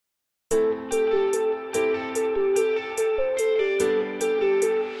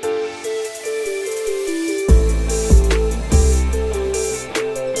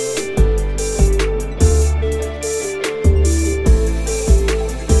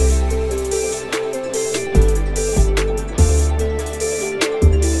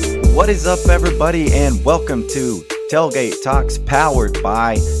What is up, everybody, and welcome to Tailgate Talks, powered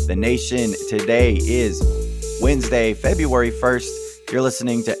by The Nation. Today is Wednesday, February 1st. You're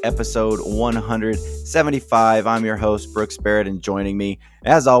listening to episode 175. I'm your host, Brooks Barrett, and joining me,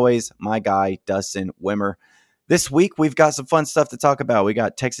 as always, my guy, Dustin Wimmer. This week, we've got some fun stuff to talk about. We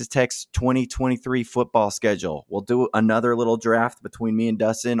got Texas Tech's 2023 football schedule. We'll do another little draft between me and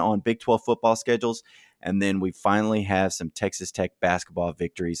Dustin on Big 12 football schedules, and then we finally have some Texas Tech basketball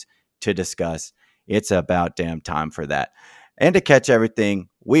victories to discuss. It's about damn time for that. And to catch everything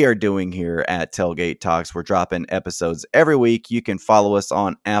we are doing here at Tailgate Talks, we're dropping episodes every week. You can follow us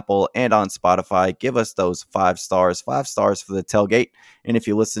on Apple and on Spotify. Give us those 5 stars for the Tailgate. And if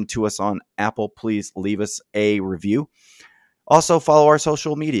you listen to us on Apple, please leave us a review. Also, follow our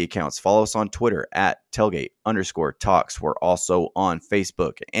social media accounts. Follow us on Twitter at Tailgate_Talks. We're also on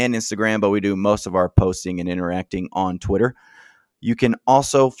Facebook and Instagram, but we do most of our posting and interacting on Twitter. You can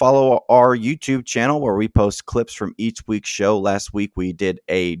also follow our YouTube channel where we post clips from each week's show. Last week, we did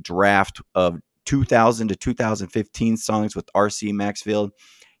a draft of 2000 to 2015 songs with R.C. Maxfield.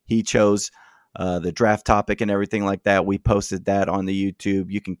 He chose the draft topic and everything like that. We posted that on the YouTube.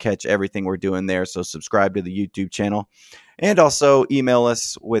 You can catch everything we're doing there, so subscribe to the YouTube channel. And also email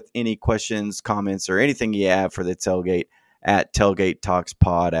us with any questions, comments, or anything you have for the Tailgate at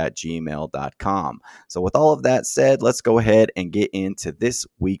tailgatetalkspod@gmail.com. So with all of that said, let's go ahead and get into this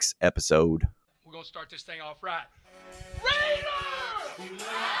week's episode. We're going to start this thing off right. Raider!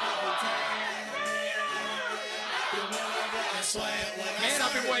 Man,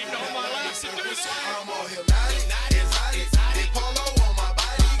 I've been waiting all my life to do this.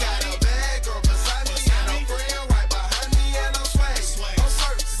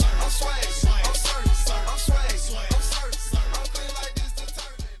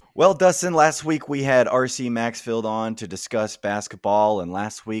 Well, Dustin, last week we had R.C. Maxfield on to discuss basketball, and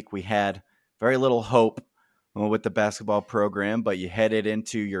last week we had very little hope with the basketball program, but you headed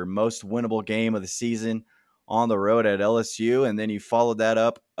into your most winnable game of the season on the road at LSU, and then you followed that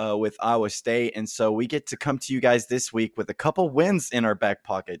up with Iowa State, and so we get to come to you guys this week with a couple wins in our back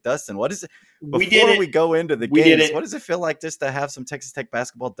pocket. Dustin, what is it? Before we go into the games, what does it feel like just to have some Texas Tech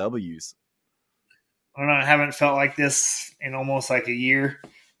basketball W's? I don't know. I haven't felt like this in almost like a year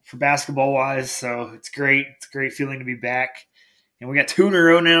for basketball wise. So it's great. It's a great feeling to be back. And we got 2 in a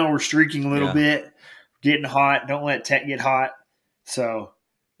row now. We're streaking a little bit, getting hot. Don't let Tech get hot. So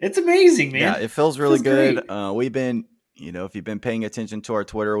it's amazing, man. Yeah, it feels really good. We've been, if you've been paying attention to our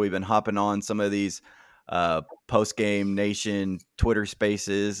Twitter, we've been hopping on some of these post-game Nation Twitter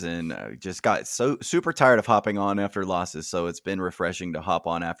spaces and just got so super tired of hopping on after losses. So it's been refreshing to hop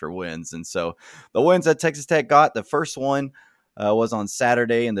on after wins. And so the wins that Texas Tech got, the first one was on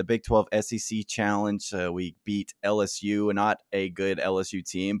Saturday in the Big 12 SEC Challenge. We beat LSU, not a good LSU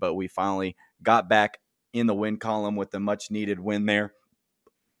team, but we finally got back in the win column with a much-needed win there.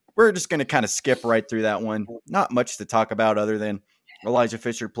 We're just going to kind of skip right through that one. Not much to talk about other than Elijah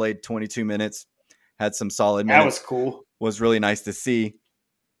Fisher played 22 minutes, had some solid minutes. That was cool. Was really nice to see.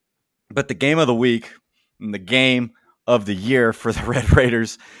 But the game of the week and the game of the year for the Red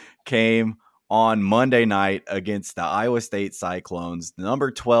Raiders came on Monday night against the Iowa State Cyclones. The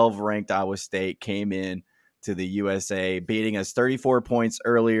number 12 ranked Iowa State came in to the USA, beating us 34 points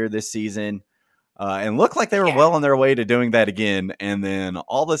earlier this season, and looked like they were well on their way to doing that again. And then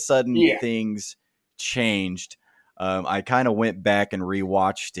all of a sudden things changed. I kind of went back and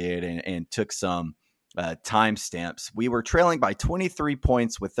rewatched it and took some timestamps. We were trailing by 23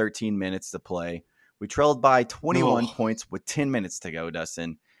 points with 13 minutes to play. We trailed by 21 points with 10 minutes to go,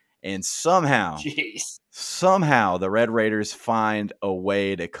 Dustin. And somehow the Red Raiders find a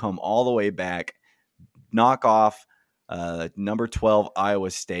way to come all the way back, knock off number 12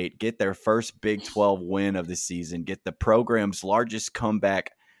 Iowa State, get their first Big 12 win of the season, get the program's largest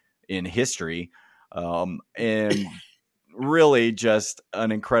comeback in history, and really just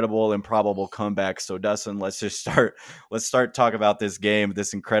an incredible, improbable comeback. So, Dustin, let's start talking about this game,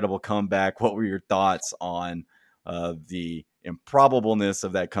 this incredible comeback. What were your thoughts on the improbableness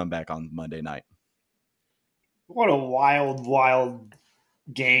of that comeback on Monday night? What a wild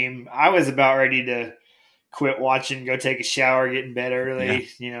game. I was about ready to quit watching, go take a shower, get in bed early.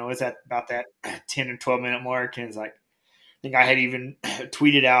 It's at about that 10 or 12 minute mark. And it's like, I think I had even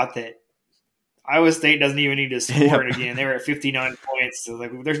tweeted out that Iowa State doesn't even need to score it again. They were at 59 points. So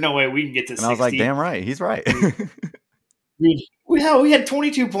like, there's no way we can get to 60. And I was like, damn right. He's right. We had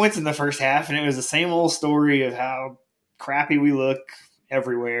 22 points in the first half, and it was the same old story of how crappy we look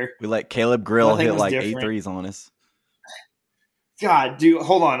everywhere. We let Caleb Grill hit like different. 8 threes on us. God, dude,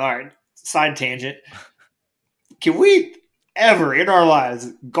 hold on. All right, side tangent. Can we ever in our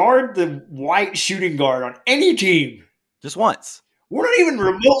lives guard the white shooting guard on any team. Just once. We're not even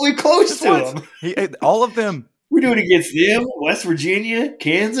remotely close to him. All of them. We do it against them, West Virginia,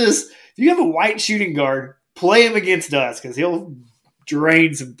 Kansas. If you have a white shooting guard, play him against us because he'll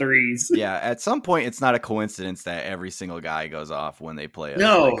drain some threes. Yeah, at some point, it's not a coincidence that every single guy goes off when they play us.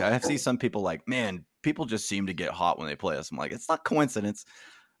 No. Like, I see some people like, man, people just seem to get hot when they play us. I'm like, it's not coincidence.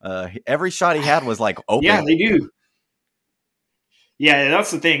 Every shot he had was like open. Yeah, they do. Yeah,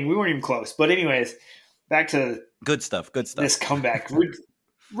 that's the thing. We weren't even close. But anyways, back to good stuff. This comeback.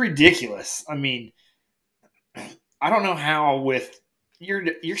 Ridiculous. I mean, I don't know how with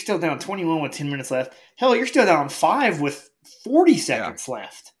you're still down 21 with 10 minutes left. Hell, you're still down 5 with 40 seconds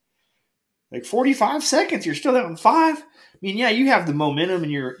left. Like 45 seconds, you're still down 5. I mean, yeah, you have the momentum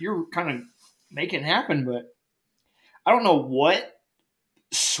and you're kind of making it happen, but I don't know what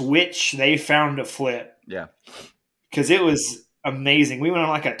switch they found to flip. Yeah. Because it was amazing. We went on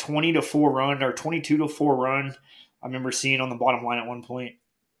like a 20-4 run or 22-4 run. I remember seeing on the bottom line at one point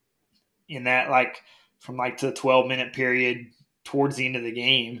in that, like, from like to the 12-minute period towards the end of the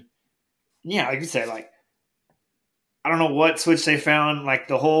game. Yeah, like you said, like, I don't know what switch they found. Like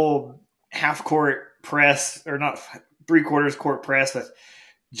the whole half-court press, or not three-quarters court press with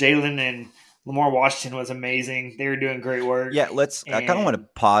Jalen and Lamar Washington was amazing. They were doing great work. Yeah, I kind of want to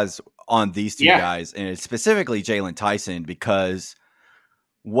pause on these two guys, and specifically Jalen Tyson, because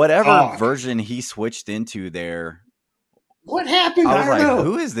whatever version he switched into there, what happened? I was like, know.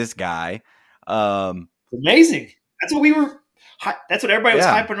 Who is this guy? Amazing. That's what we were. That's what everybody was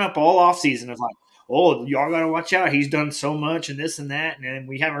hyping up all offseason. Of like, oh, y'all got to watch out. He's done so much and this and that, and then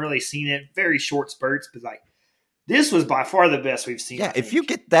we haven't really seen it. Very short spurts, but like this was by far the best we've seen. Yeah, if you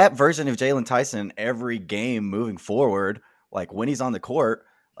get that version of Jalen Tyson every game moving forward, like when he's on the court,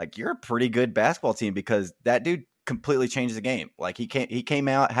 like you're a pretty good basketball team, because that dude completely changed the game. Like he came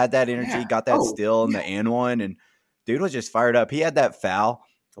out, had that energy, got that steal in the and one, and dude was just fired up. He had that foul.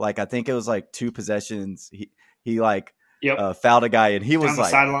 Like I think it was like 2 possessions. He like fouled a guy, and he was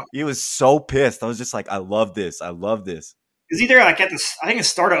like, he was so pissed. I was just like, I love this. I love this. Is either like at the, I think, the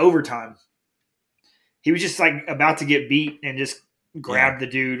start of overtime, he was just like about to get beat and just grabbed the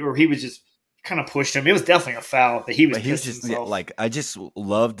dude, or he was just kind of pushed him. It was definitely a foul, but he was just like, I just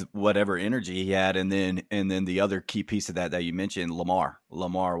loved whatever energy he had. And then the other key piece of that you mentioned, Lamar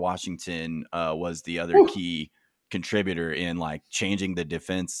Washington was the other key contributor in like changing the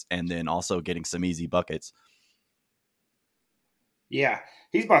defense and then also getting some easy buckets. Yeah,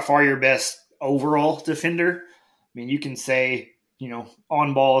 he's by far your best overall defender. I mean, you can say,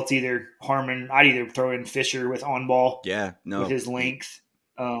 on ball, it's either Harmon. I'd either throw in Fisher with on ball. Yeah, no. With his length.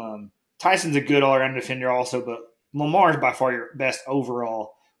 Tyson's a good all-around defender also, but Lamar's by far your best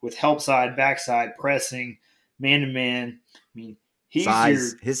overall with help side, backside, pressing, man-to-man. I mean,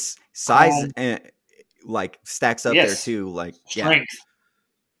 he's his size and like stacks up there too. Like strength.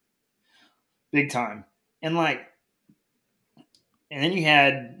 Big time. And like, and then you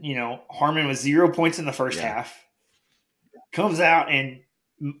had, Harmon with 0 points in the first half. Comes out, and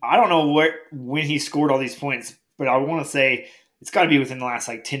I don't know when he scored all these points, but I want to say it's got to be within the last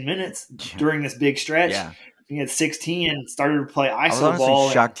like 10 minutes during this big stretch. Yeah. He had 16 and started to play ISO ball. I was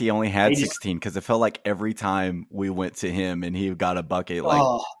honestly shocked he only had 16, because it felt like every time we went to him and he got a bucket. Like,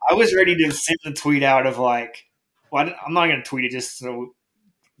 I was ready to send the tweet out of like, well, I'm not going to tweet it just so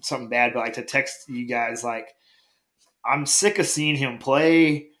something bad, but like to text you guys like, I'm sick of seeing him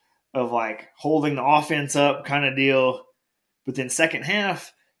play, of like holding the offense up kind of deal. But then second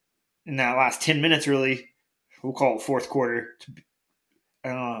half, in that last 10 minutes, really, we'll call it fourth quarter,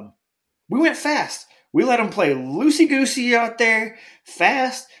 we went fast. We let them play loosey-goosey out there,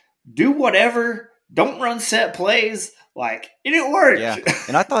 fast, do whatever, don't run set plays. Like, and it worked. Yeah,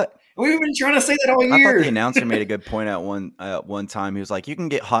 and I thought – we've been trying to say that all year. I thought the announcer made a good point at one time. He was like, you can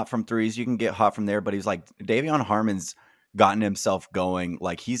get hot from threes, you can get hot from there, but he's like, Davion Harmon's gotten himself going.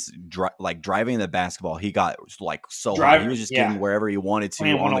 Like he's driving the basketball. He got like so hot. He was just getting wherever he wanted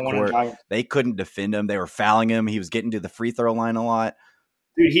to on the court. They couldn't defend him. They were fouling him. He was getting to the free throw line a lot.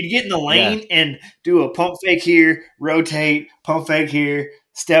 Dude, he'd get in the lane and do a pump fake here, rotate, pump fake here,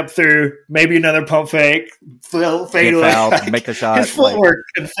 step through, maybe another pump fake, fade away. Make the shot. His footwork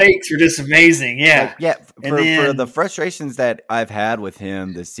and fakes were just amazing. Yeah. For the frustrations that I've had with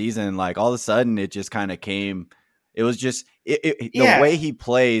him this season, like all of a sudden it just kind of came. It was just the way he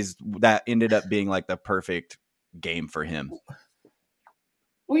plays that ended up being like the perfect game for him.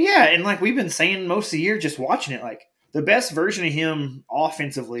 Well, yeah, and like we've been saying most of the year, just watching it, like the best version of him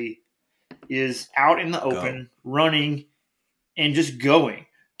offensively is out in the open, running, and just going.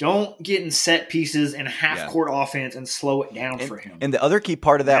 Don't get in set pieces and half-court offense and slow it down for him. And the other key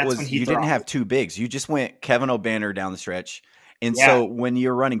part of that That's was you didn't have two bigs. You just went Kevin O'Banner down the stretch. And Yeah. so when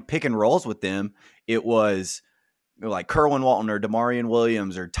you're running pick and rolls with them, it was like Kerwin Walton or Damarian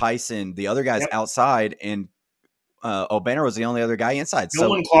Williams or Tyson, the other guys outside, and O'Banner was the only other guy inside. No so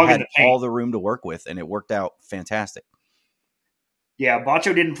one clogging had the paint. all the room to work with, and it worked out fantastic. Yeah,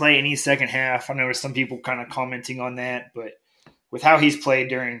 Bacho didn't play any second half. I noticed some people kind of commenting on that, but with how he's played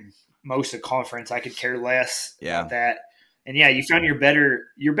during most of conference, I could care less about that. And yeah, you found your better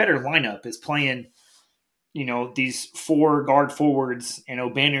lineup is playing, these 4 guard forwards, and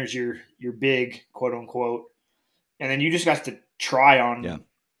O'Banner's your big, quote unquote. And then you just got to try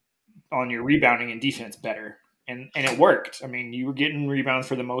on your rebounding and defense better. And it worked. I mean, you were getting rebounds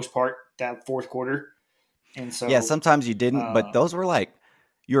for the most part that fourth quarter. And so sometimes you didn't, but those were like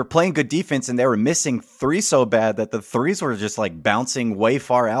you were playing good defense, and they were missing threes so bad that the threes were just like bouncing way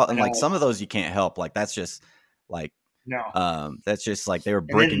far out, and like some of those you can't help. Like that's just like that's just like they were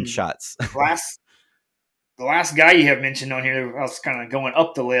breaking shots. The last guy you have mentioned on here, I was kind of going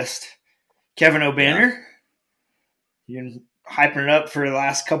up the list, Kevin O'Banner. You've been hyping it up for the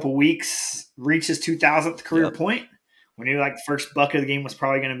last couple weeks. Reached his 2,000th career point. We knew like the first bucket of the game was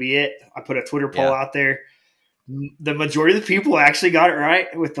probably going to be it. I put a Twitter poll out there. The majority of the people actually got it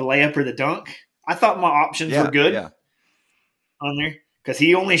right with the layup or the dunk. I thought my options were good on there because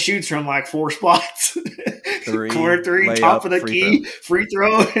he only shoots from like 4 spots. Corner 3, layup, top of the key, free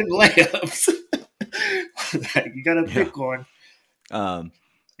throw, and layups. You got to pick one. And,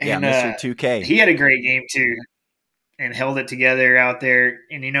 Mr. 2K. He had a great game too and held it together out there.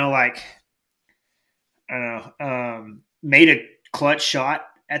 And, made a clutch shot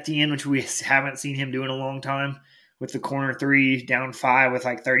at the end, which we haven't seen him do in a long time, with the corner 3 down 5 with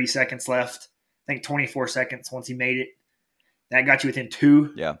like 30 seconds left. I think 24 seconds once he made it. That got you within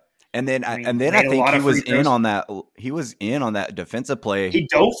 2. Yeah. And then I think he was in on that. He was in on that defensive play. He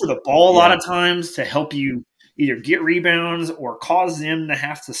dove for the ball a lot of times to help you either get rebounds or cause them to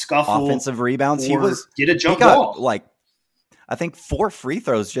have to scuffle. Offensive rebounds. Get a jump ball. Like I think 4 free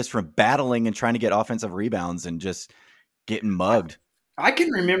throws just from battling and trying to get offensive rebounds and just getting mugged. I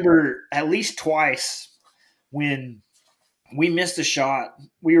can remember at least twice when we missed a shot.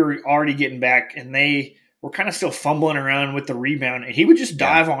 We were already getting back, and they were kind of still fumbling around with the rebound, and he would just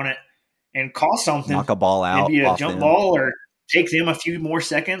dive on it and cause something. Knock a ball out. Maybe a jump ball or take them a few more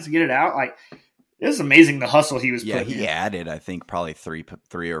seconds to get it out. Like, it was amazing the hustle he was putting in. He added, I think, probably 3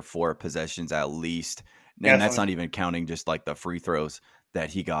 or 4 possessions at least. And Definitely. That's not even counting just like the free throws that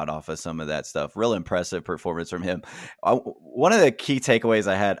he got off of some of that stuff. Real impressive performance from him. One of the key takeaways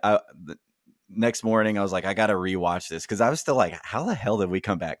I had the next morning, I was like, I got to rewatch this because I was still like, how the hell did we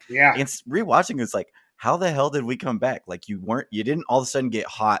come back? Yeah. And rewatching it's like, how the hell did we come back? Like you didn't all of a sudden get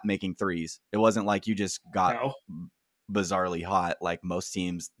hot making threes. It wasn't like you just got bizarrely hot like most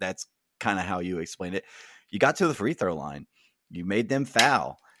teams. That's kind of how you explained it. You got to the free throw line. You made them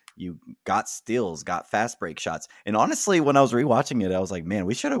foul. You got steals, got fast break shots. And honestly, when I was rewatching it, I was like, man,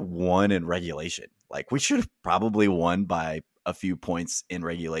 we should have won in regulation. Like we should have probably won by a few points in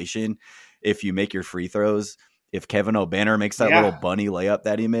regulation. If you make your free throws, if Kevin O'Banner makes that little bunny layup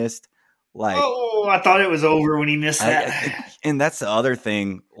that he missed, like, I thought it was over when he missed that. And that's the other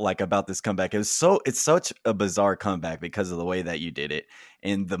thing like about this comeback. It's such a bizarre comeback because of the way that you did it.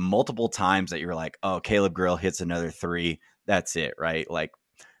 And the multiple times that you're like, oh, Caleb Grill hits another 3. That's it. Right. Like,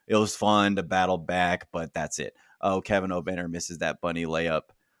 it was fun to battle back, but that's it. Oh, Kevin O'Banner misses that bunny layup.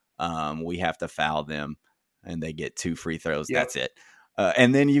 We have to foul them, and they get 2 free throws. Yep. That's it.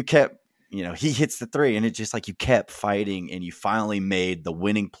 And then you kept, he hits the 3, and it's just like you kept fighting, and you finally made the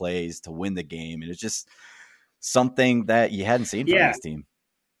winning plays to win the game. And it's just something that you hadn't seen from this team.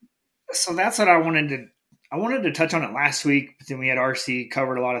 So that's what I wanted to touch on it last week, but then we had RC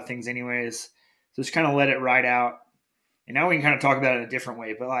covered a lot of things anyways. So just kind of let it ride out. And now we can kind of talk about it in a different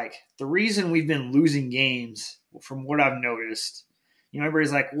way. But, like, the reason we've been losing games, from what I've noticed,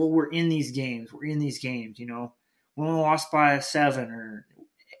 everybody's like, well, we're in these games. We only lost by 7 or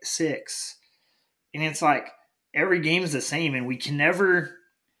 6. And it's like every game is the same, and we can never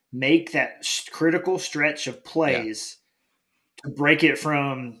make that critical stretch of plays to break it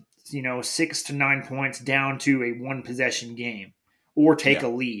from, 6 to 9 points down to a 1-possession game or take a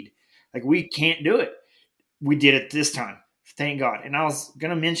lead. Like, we can't do it. We did it this time. Thank God. And I was going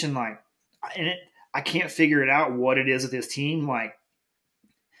to mention, like, I can't figure it out what it is with this team. Like,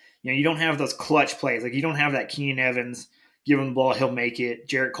 you don't have those clutch plays. Like, you don't have that Keenan Evans, give him the ball, he'll make it.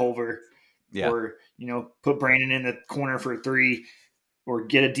 Jarrett Culver. Or, put Brandon in the corner for a 3. or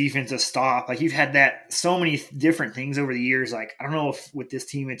get a defensive stop. Like you've had that so many different things over the years. Like I don't know if with this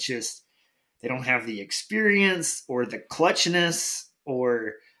team it's just they don't have the experience or the clutchness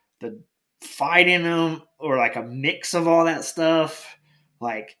or the fight in them or like a mix of all that stuff.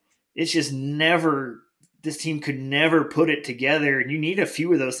 Like it's just never this team could never put it together, and you need a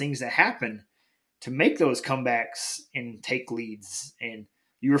few of those things to happen to make those comebacks and take leads. And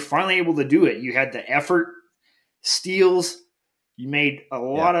you were finally able to do it. You had the effort, steals. You made a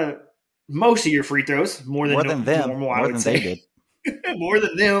lot of most of your free throws more than them. Normal, I would say. They did. More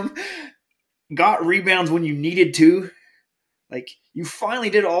than them. Got rebounds when you needed to. Like you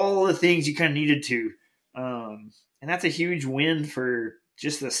finally did all the things you kind of needed to, and that's a huge win for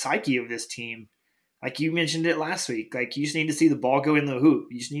just the psyche of this team. Like you mentioned it last week. Like you just need to see the ball go in the hoop.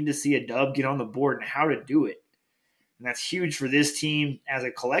 You just need to see a dub get on the board and how to do it. And that's huge for this team as a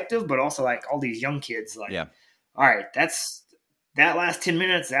collective, but also like all these young kids. Like, all right, that's that last 10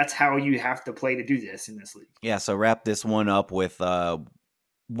 minutes. That's how you have to play to do this in this league. Yeah. So wrap this one up with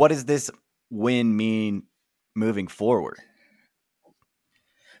what does this win mean moving forward?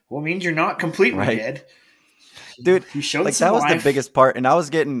 Well, it means you're not completely dead. Dude, you showed like that was the biggest part. And I was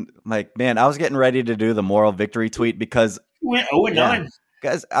getting ready to do the moral victory tweet because you went 0-9.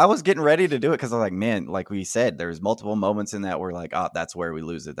 Guys, I was getting ready to do it because I was like, man, like we said, there's multiple moments in that where like, oh, that's where we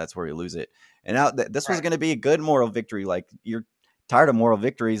lose it. That's where we lose it. And now this was going to be a good moral victory. Like you're tired of moral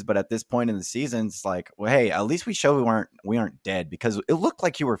victories, but at this point in the season, it's like, well, hey, at least we show we aren't dead, because it looked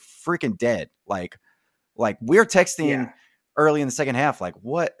like you were freaking dead. Like we were texting early in the second half, like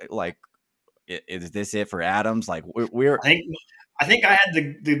what, like, is this it for Adams? Like we're. I think I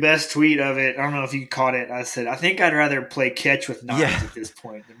had the best tweet of it. I don't know if you caught it. I said, I think I'd rather play catch with knives at this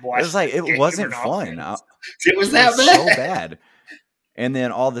point than watch. It was like it wasn't fun. It was that bad. So bad. And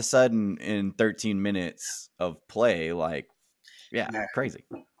then all of a sudden, in 13 minutes of play, like, crazy.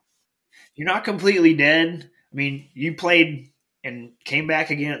 You're not completely dead. I mean, you played and came back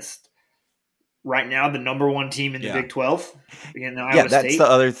against right now the number one team in the Big 12. Iowa that's State. The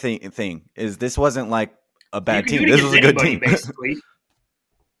other thing is this wasn't like a bad team. This was a good team, basically.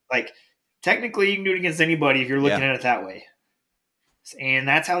 Like technically, you can do it against anybody if you're looking at it that way. And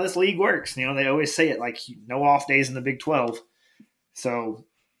that's how this league works. You know, they always say it like no off days in the Big 12. So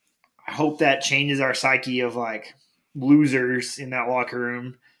I hope that changes our psyche of like losers in that locker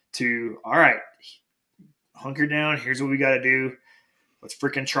room to, all right, hunker down. Here's what we got to do. Let's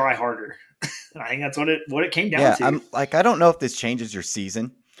freaking try harder. And I think that's what it came down to. I don't know if this changes your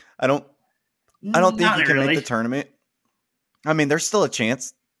season. I don't think you can make the tournament. I mean, there's still a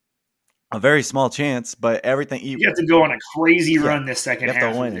chance, a very small chance, but everything you have to go on a crazy run this second half. You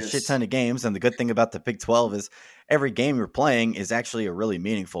have to win a shit ton of games, and the good thing about the Big 12 is every game you're playing is actually a really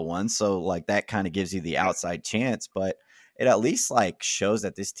meaningful one. So, like that kind of gives you the outside chance, but it at least like shows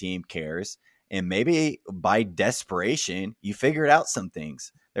that this team cares, and maybe by desperation you figured out some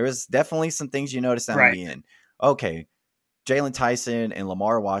things. There was definitely some things you noticed on the end. Okay. Jalen Tyson and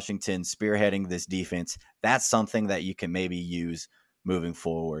Lamar Washington spearheading this defense, that's something that you can maybe use moving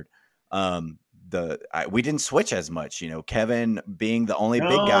forward. We didn't switch as much. You know, Kevin being the only big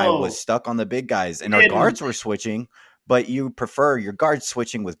guy was stuck on the big guys, and our guards were switching, but you prefer your guards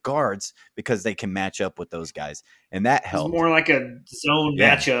switching with guards because they can match up with those guys, and that helped. It's more like a zone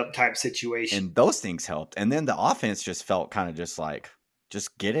matchup type situation. And those things helped. And then the offense just felt kind of just like,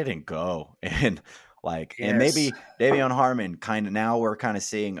 just get it and go. And and maybe Davion Harmon kind of, now we're kind of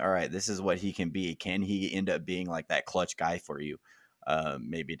seeing, all right, this is what he can be. Can he end up being like that clutch guy for you?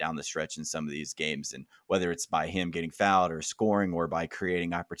 Maybe down the stretch in some of these games, and whether it's by him getting fouled or scoring or by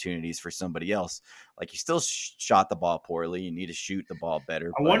creating opportunities for somebody else. Like, you still shot the ball poorly. You need to shoot the ball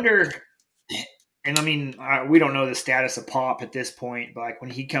better. I wonder, and I mean, we don't know the status of Pop at this point, but like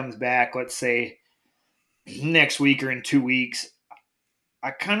when he comes back, let's say next week or in 2 weeks,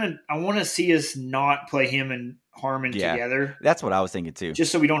 I want to see us not play him and Harmon together. That's what I was thinking too.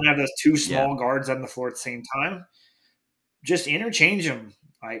 Just so we don't have those two small guards on the floor at the same time. Just interchange them.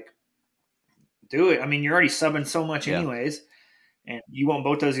 Like, do it. I mean, you're already subbing so much anyways, and you want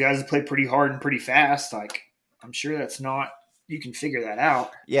both those guys to play pretty hard and pretty fast. Like, I'm sure you can figure that out.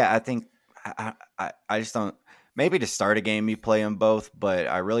 Yeah, I think I just don't. Maybe to start a game you play them both, but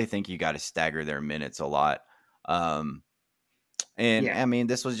I really think you got to stagger their minutes a lot. I mean,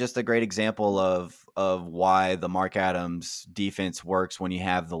 this was just a great example of why the Mark Adams defense works when you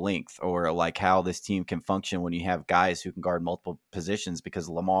have the length, or like how this team can function when you have guys who can guard multiple positions, because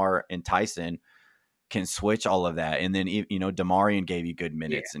Lamar and Tyson can switch all of that. And then, you know, Damarian gave you good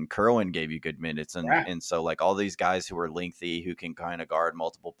minutes and Kerwin gave you good minutes. And so like all these guys who are lengthy, who can kind of guard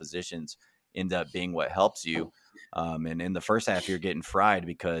multiple positions, end up being what helps you. And in the first half, you're getting fried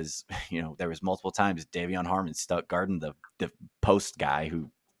because, there was multiple times Davion Harmon stuck guarding the post guy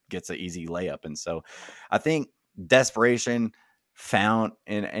who gets an easy layup. And so I think desperation found,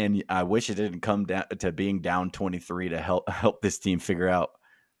 and I wish it didn't come down to being down 23 to help this team figure out,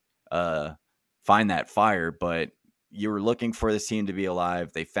 find that fire. But you were looking for this team to be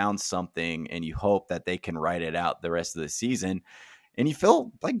alive. They found something, and you hope that they can ride it out the rest of the season. And you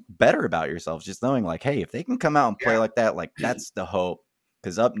feel like better about yourself just knowing like, hey, if they can come out and play like that, like that's the hope.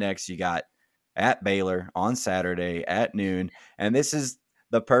 Because up next you got at Baylor on Saturday at noon. And this is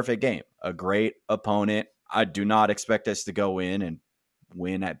the perfect game, a great opponent. I do not expect us to go in and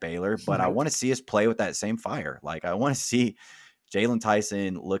win at Baylor, but I want to see us play with that same fire. Like I want to see Jalen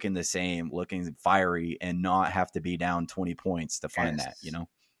Tyson looking the same, looking fiery, and not have to be down 20 points to find that,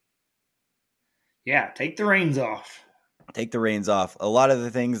 Yeah, take the reins off. Take the reins off. A lot of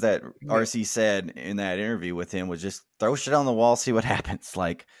the things that RC said in that interview with him was just throw shit on the wall, see what happens.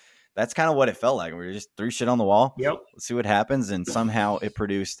 Like that's kind of what it felt like. We just threw shit on the wall. Yep. Let's see what happens. And somehow it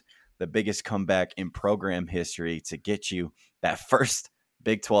produced the biggest comeback in program history to get you that first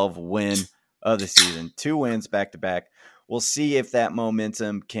Big 12 win of the season. 2 wins back to back. We'll see if that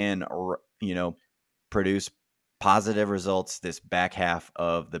momentum can, produce positive results this back half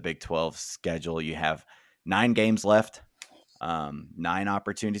of the Big 12 schedule. You have 9 games left. 9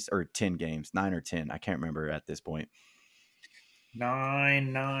 opportunities, or 10 games, 9 or 10. I can't remember at this point.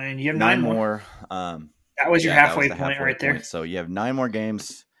 9. You have 9 more. That was your halfway point right there. So you have 9 more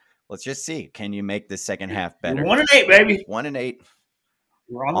games. Let's just see. Can you make the second half better? 1-8, baby. 1-8.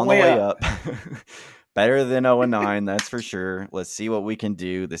 We're on the way up. Better than 0-9, that's for sure. Let's see what we can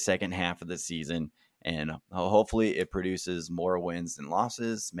do the second half of the season. And hopefully it produces more wins than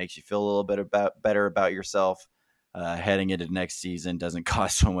losses, makes you feel a little bit better about yourself. Heading into next season, doesn't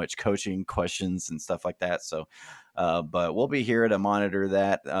cause so much coaching questions and stuff like that. So, but we'll be here to monitor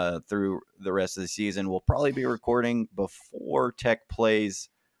that through the rest of the season. We'll probably be recording before Tech plays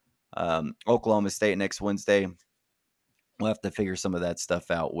Oklahoma State next Wednesday. We'll have to figure some of that stuff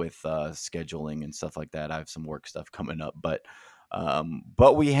out with scheduling and stuff like that. I have some work stuff coming up,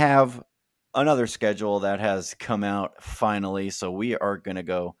 but we have another schedule that has come out finally. So we are going to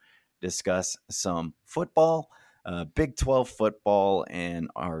go discuss some football. Big 12 football and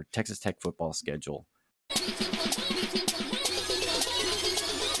our Texas Tech football schedule.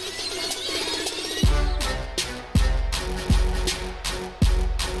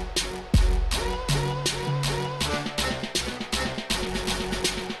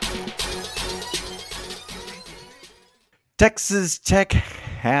 Texas Tech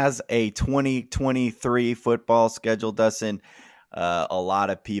has a 2023 football schedule, Dustin. A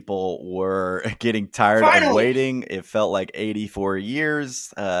lot of people were getting tired of waiting. It felt like 84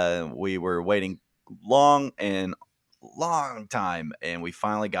 years. We were waiting long time, and we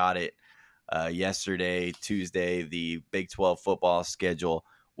finally got it yesterday, Tuesday. The Big 12 football schedule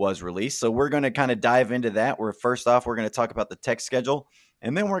was released. So we're going to kind of dive into that. First off, we're going to talk about the Tech schedule,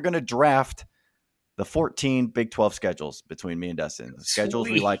 and then we're going to draft the 14 Big 12 schedules between me and Dustin. The schedules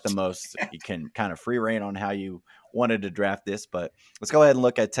we like the most. You can kind of free reign on how you wanted to draft this, but let's go ahead and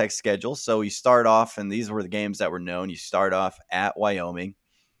look at Tech's schedule. So you start off, and these were the games that were known. You start off at Wyoming,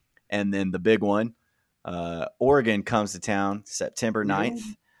 and then the big one, Oregon comes to town September 9th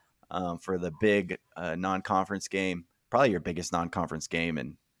for the big non-conference game, probably your biggest non-conference game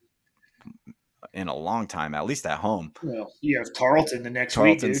in a long time, at least at home. Well, you have Tarleton the next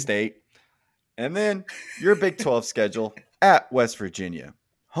week, Tarleton State. And then your Big 12 schedule at West Virginia,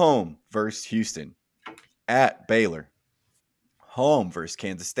 home versus Houston, at Baylor, home versus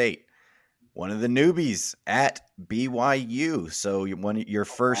Kansas State, one of the newbies at BYU. So your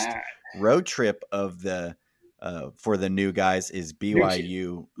first road trip of the for the new guys is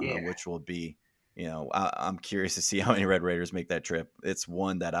BYU, which will be, I'm curious to see how many Red Raiders make that trip. It's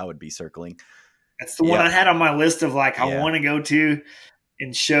one that I would be circling. That's the one I had on my list of I want to go to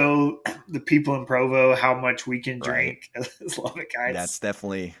and show the people in Provo how much we can drink as Lubbock guys. That's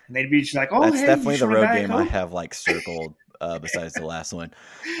definitely. And they'd be just like, "Oh, that's definitely the road game I have circled besides the last one."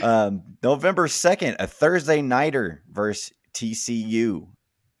 November 2nd, a Thursday nighter versus TCU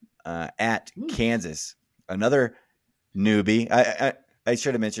at Kansas. Another newbie. I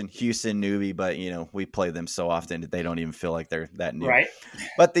should have mentioned Houston newbie, but we play them so often that they don't even feel like they're that new. Right.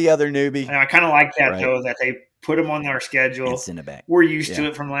 But the other newbie. And I kind of like that though, that they put them on our schedule. It's in the back. We're used to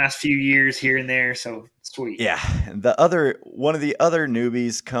it from the last few years here and there, so sweet. Yeah. One of the other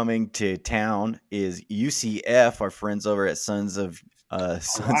newbies coming to town is UCF, our friends over at Sons of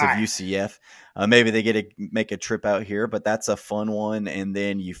Sons of UCF. Maybe they get to make a trip out here, but that's a fun one. And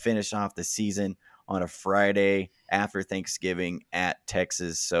then you finish off the season on a Friday after Thanksgiving at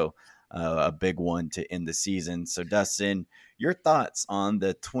Texas. So a big one to end the season. So Dustin, your thoughts on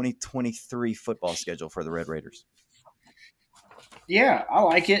the 2023 football schedule for the Red Raiders? Yeah, I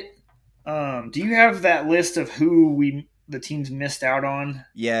like it. Do you have that list of who the teams missed out on?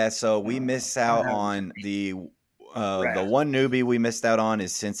 Yeah, so we missed out on the one newbie we missed out on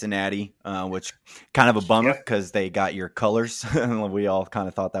is Cincinnati, which kind of a bummer because they got your colors. We all kind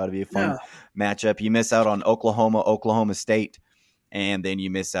of thought that would be a fun matchup. You miss out on Oklahoma State, and then you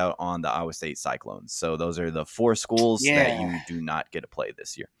miss out on the Iowa State Cyclones. So those are the 4 schools that you do not get to play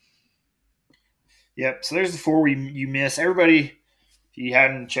this year. Yep. So there's the 4 you miss. Everybody, if you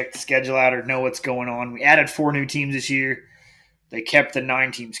hadn't checked the schedule out or know what's going on, we added 4 new teams this year. They kept the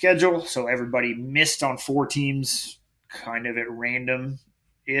 9-team schedule, so everybody missed on 4 teams, kind of at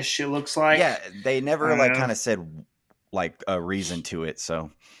random-ish, it looks like. Yeah, they never kind of said like a reason to it.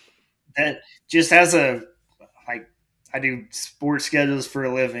 So that just as I do sports schedules for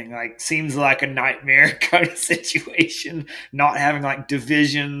a living, seems like a nightmare kind of situation, not having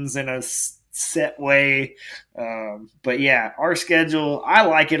divisions in a set way. But yeah, our schedule, I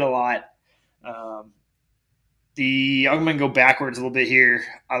like it a lot. I'm going to go backwards a little bit here.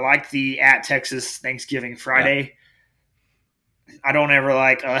 I like the at Texas Thanksgiving Friday. Yeah. I don't ever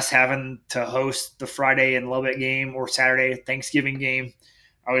like us having to host the Friday in Lubbock game or Saturday Thanksgiving game.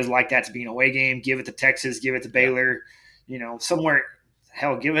 I always like that to be an away game. Give it to Texas, give it to Baylor, somewhere.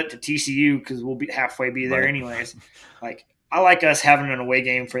 Hell, give it to TCU because we'll be halfway there anyways. I like us having an away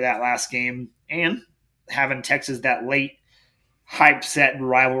game for that last game and having Texas that late hype that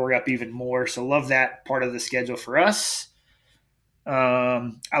rivalry up even more. So love that part of the schedule for us. I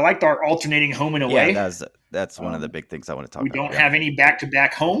liked our alternating home and away. Yeah, that's one of the big things I want to talk about. We don't have any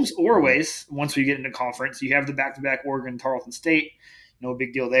back-to-back homes or aways once we get into conference. You have the back-to-back Oregon, Tarleton State. No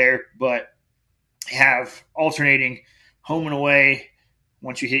big deal there. But have alternating home and away.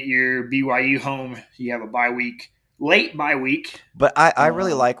 Once you hit your BYU home, you have a bye week. Late bye week. But I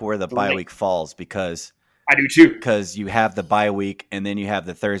really like where the bye week falls because – I do too. Because you have the bye week and then you have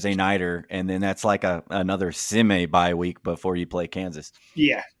the Thursday nighter, and then that's like another semi-bye week before you play Kansas.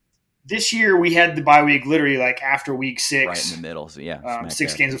 Yeah. This year we had the bye week literally after week 6. Right in the middle. So yeah.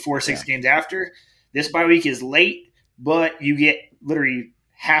 6 games before, 6 games after. This bye week is late, but you get literally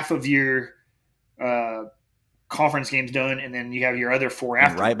half of your conference games done, and then you have your other 4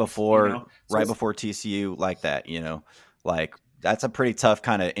 after. Right before TCU like that, that's a pretty tough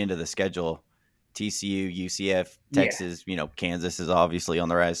kind of end of the schedule. TCU, UCF, Texas, Kansas is obviously on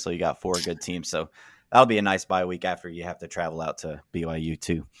the rise, so you got 4 good teams. So that'll be a nice bye week after you have to travel out to BYU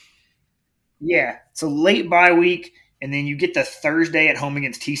too. Yeah, so late bye week, and then you get the Thursday at home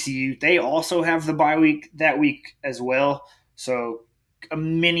against TCU. They also have the bye week that week as well, so a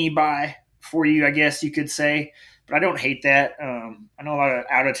mini bye for you, I guess you could say. But I don't hate that. I know a lot of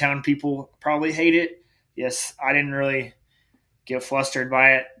out-of-town people probably hate it. Yes, I didn't really get flustered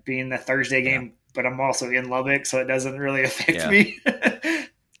by it being the Thursday game, but I'm also in Lubbock, so it doesn't really affect me.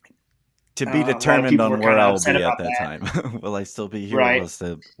 To be determined on where I will be at that time. Will I still be here? Right.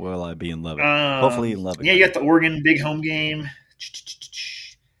 Or will I be in Lubbock? Hopefully in Lubbock. Yeah, you got the Oregon big home game.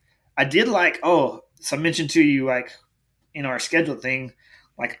 I did so I mentioned to you, in our schedule thing,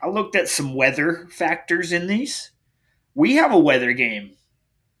 I looked at some weather factors in these. We have a weather game.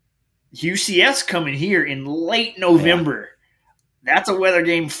 UCS coming here in late November. Yeah. That's a weather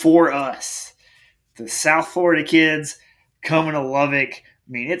game for us. The South Florida kids coming to Lubbock. I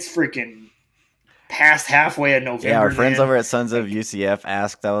mean, it's freaking past halfway of November. Yeah, our friends over at Sons of UCF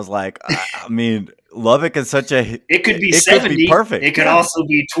asked. I was like, I mean, Lubbock is such a. It could be 70. Could be perfect. It could also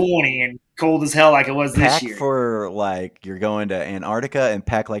be 20 and cold as hell like it was this year. Pack for you're going to Antarctica, and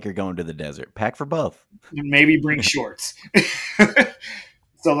pack like you're going to the desert. Pack for both. Maybe bring shorts.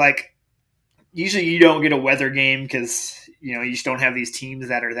 So usually you don't get a weather game because you just don't have these teams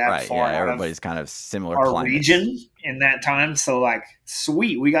that are that far. Yeah, everybody's kind of similar. Our climates. Region in that time. So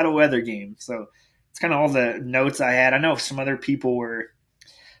sweet, we got a weather game. So it's kind of all the notes I had. I know some other people were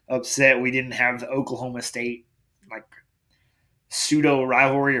upset we didn't have the Oklahoma State pseudo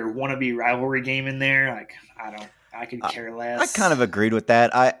rivalry or wannabe rivalry game in there. I could care less. I kind of agreed with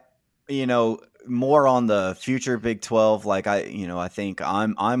that. More on the future Big 12. I think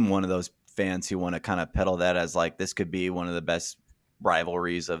I'm one of those fans who want to kind of peddle that as this could be one of the best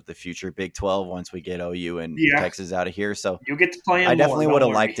rivalries of the future Big 12 once we get OU and Texas out of here. So you'll get to play. I definitely would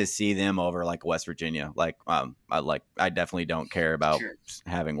have liked to see them over West Virginia. I definitely don't care about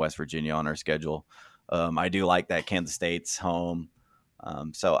having West Virginia on our schedule. I do like that Kansas State's home.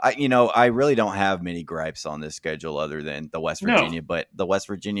 So I really don't have many gripes on this schedule other than the West Virginia, but the West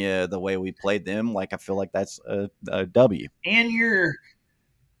Virginia, the way we played them, like I feel like that's a W. And you're,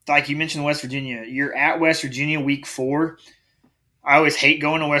 like you mentioned, West Virginia. You're at West Virginia week 4. I always hate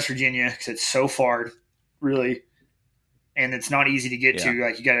going to West Virginia because it's so far, really, and it's not easy to get to.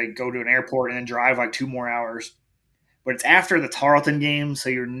 Like you got to go to an airport and then drive like 2 more hours. But it's after the Tarleton game, so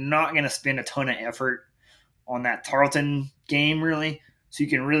you're not going to spend a ton of effort on that Tarleton game, really. So you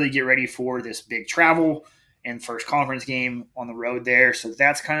can really get ready for this big travel and first conference game on the road there. So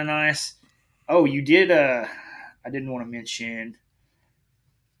that's kind of nice. Oh, you did I didn't want to mention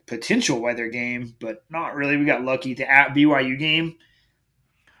potential weather game, but not really. We got lucky. The at BYU game,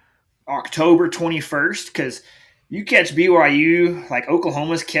 October 21st, because you catch BYU, like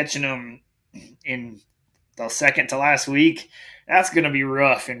Oklahoma's catching them in the second to last week. That's going to be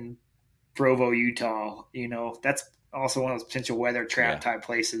rough in Provo, Utah. That's also one of those potential weather trap type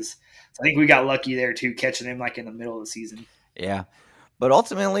places. So I think we got lucky there too, catching them like in the middle of the season. Yeah. But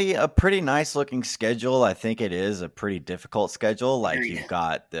ultimately, a pretty nice looking schedule. I think it is a pretty difficult schedule. Like you've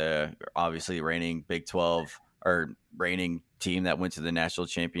got the obviously reigning Big 12 or reigning team that went to the national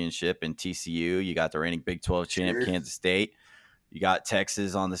championship in TCU. You got the reigning Big 12 champ, Kansas State. You got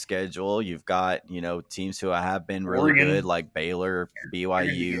Texas on the schedule. You've got, teams who have been really good like Baylor,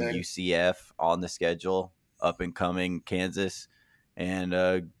 BYU, UCF on the schedule, up and coming Kansas and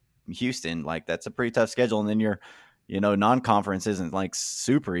Houston. Like that's a pretty tough schedule. And then your, non-conference isn't like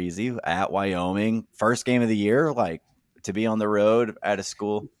super easy at Wyoming. First game of the year, like to be on the road at a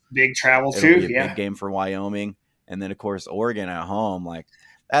school. Big travel too. Be a big game for Wyoming. And then of course, Oregon at home, like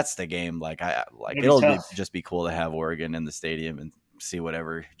that's the game. Like it'll just be cool to have Oregon in the stadium and see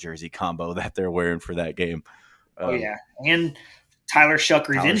whatever jersey combo that they're wearing for that game. And Tyler Shuck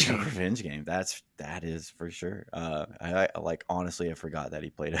revenge game. That is for sure. I honestly, I forgot that he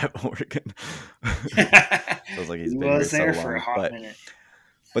played at Oregon. Feels like he's been there so long, for a hot minute.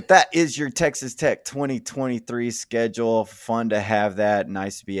 But that is your Texas Tech 2023 schedule. Fun to have that.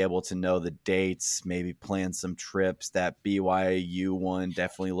 Nice to be able to know the dates, maybe plan some trips. That BYU one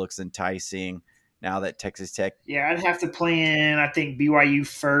definitely looks enticing now that Texas Tech. Yeah, I'd have to plan, I think, BYU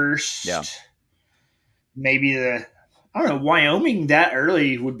first. Yeah. Maybe Wyoming that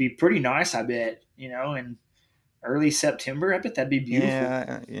early would be pretty nice, I bet, in early September. I bet that'd be beautiful.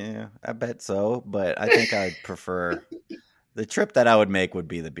 Yeah, I bet so. But I think I'd prefer the trip that I would make would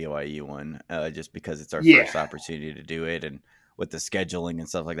be the BYU one, just because it's our first opportunity to do it. And with the scheduling and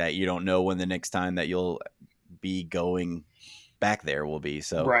stuff like that, you don't know when the next time that you'll be going back there will be.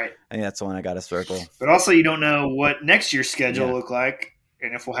 So right. I think that's the one I got to circle. But also you don't know what next year's schedule will look like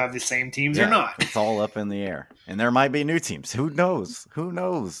and if we'll have the same teams or not. It's all up in the air. And there might be new teams. Who knows?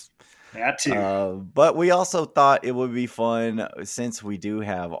 That too. But we also thought it would be fun since we do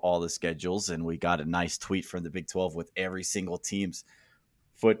have all the schedules, and we got a nice tweet from the Big 12 with every single team's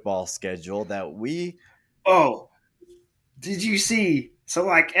football schedule that we. Oh, did you see? So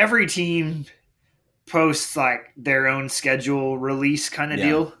like every team posts like their own schedule release kind of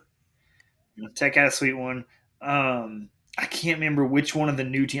deal. Tech had a sweet one. I can't remember which one of the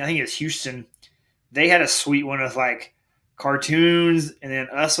new teams. I think it's Houston. They had a sweet one of like cartoons, and then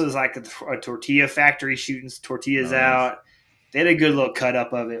us was like a tortilla factory shooting tortillas out. They had a good little cut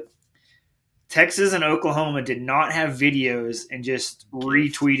up of it. Texas and Oklahoma did not have videos and just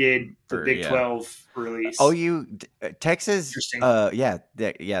retweeted the Big 12 release. Oh, Texas?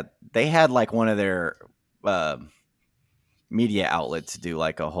 They had like one of their media outlets do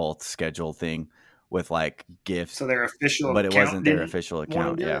like a whole schedule thing with like GIFs. So their official but it account wasn't their official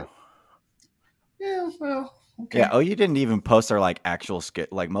account. Yeah, well, okay. Yeah, OU didn't even post their like actual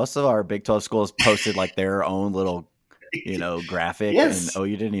like most of our Big 12 schools posted like their own little graphic, and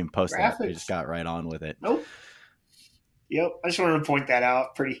OU didn't even post that. They just got right on with it. Nope. Yep, I just wanted to point that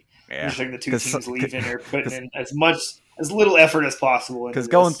out. Pretty interesting. The two teams leaving or putting in as little effort as possible. Because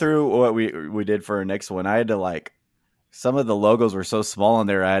going through what we did for our next one, I had to like some of the logos were so small in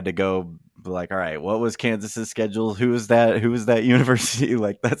there. I had to go like, all right, what was Kansas's schedule? Who is that? Who is that university?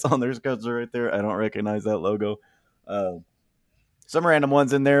 Like that's on their schedule right there. I don't recognize that logo. Some random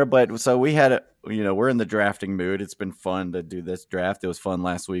ones in there, but so we had we're in the drafting mood. It's been fun to do this draft. It was fun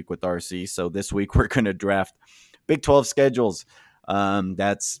last week with RC. So this week we're going to draft Big 12 schedules.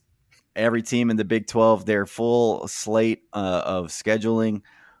 That's every team in the Big 12, their full slate of scheduling.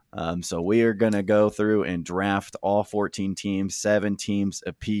 So we are going to go through and draft all 14 teams, 7 teams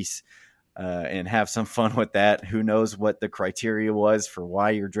apiece, and have some fun with that. Who knows what the criteria was for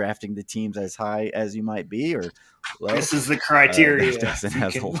why you're drafting the teams as high as you might be or low. This is the criteria. Dustin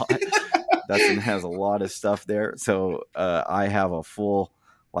has a lot. Dustin has a lot of stuff there. So I have a full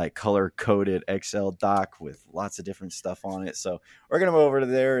like color coded Excel doc with lots of different stuff on it. So we're going to move over to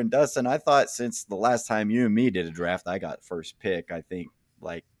there. And Dustin, I thought since the last time you and me did a draft, I got first pick. I think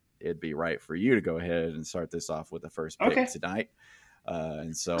like it'd be right for you to go ahead and start this off with the first pick tonight.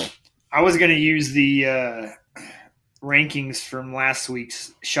 And so I was going to use the rankings from last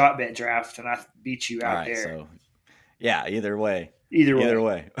week's shot bet draft, and I beat you out there. So yeah, either way. We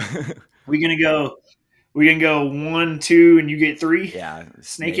gonna go 1, 2, and you get 3. Yeah,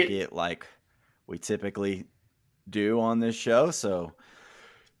 snake it like we typically do on this show. So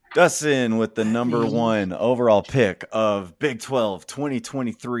Dustin with the number 1 overall pick of Big 12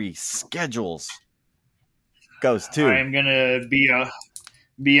 2023 schedules goes to. I am gonna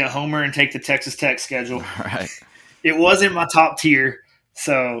be a homer and take the Texas Tech schedule. All right. It wasn't my top tier,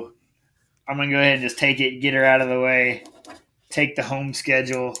 so I'm gonna go ahead and just take it, get her out of the way. Take the home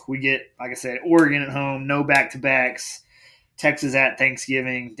schedule. We get, like I said, Oregon at home, no back-to-backs. Texas at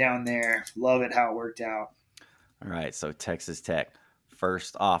Thanksgiving down there. Love it how it worked out. All right, so Texas Tech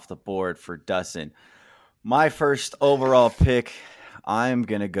first off the board for Dustin. My first overall pick, I'm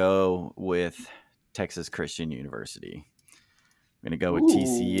going to go with Texas Christian University. I'm going to go with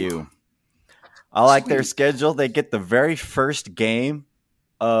TCU. I like their schedule. They get the very first game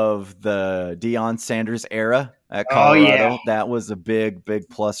of the Deion Sanders era at Colorado. That was a big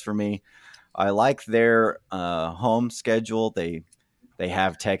plus for me. I like their home schedule. They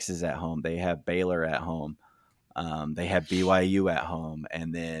have Texas at home. They have Baylor at home. They have BYU at home.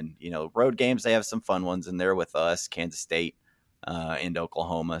 And then, road games, they have some fun ones in there with us, Kansas State and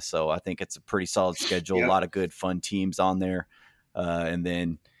Oklahoma. So I think it's a pretty solid schedule. Yep. A lot of good, fun teams on there. And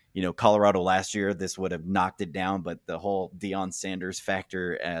then, Colorado last year, this would have knocked it down, but the whole Deion Sanders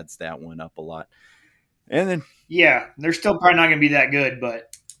factor adds that one up a lot. And then, they're still probably not going to be that good,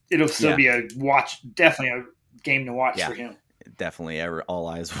 but it'll still be definitely a game to watch for him. Definitely, all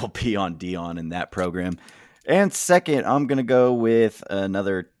eyes will be on Deion in that program. And second, I'm going to go with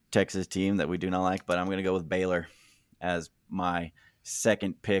another Texas team that we do not like, but I'm going to go with Baylor as my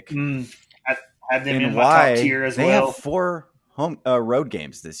second pick. I had them in my top tier as well. They have 4 home road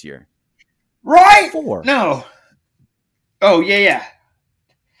games this year. Right? 4. No. Oh, yeah.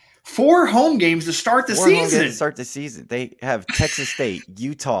 4 home games to start the season. They have Texas State,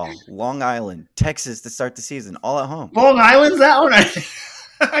 Utah, Long Island, Texas to start the season, all at home. Long Island's that one?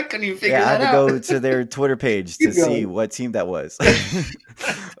 I couldn't even figure that out. I had to go to their Twitter page to see what team that was.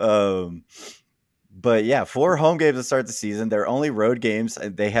 But 4 home games to start the season. They're only road games.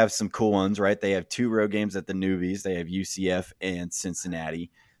 They have some cool ones, right? They have 2 road games at the Newbies. They have UCF and Cincinnati.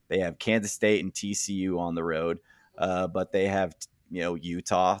 They have Kansas State and TCU on the road. But they have,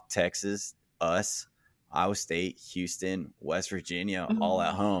 Utah, Texas, us, Iowa State, Houston, West Virginia, all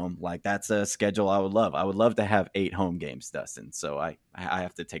at home. Like, that's a schedule I would love. I would love to have 8 home games, Dustin. So I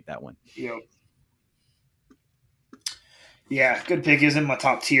have to take that one. Yep. Yeah, good pick. Is in my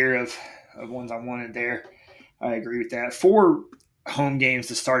top tier of ones I wanted there. I agree with that. 4 home games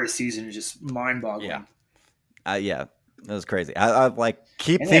to start a season is just mind-boggling. That was crazy. I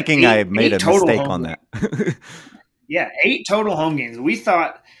keep thinking I made a mistake on that. 8 total home games. We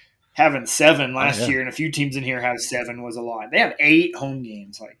thought having 7 last year, and a few teams in here have 7 was a lot. They have 8 home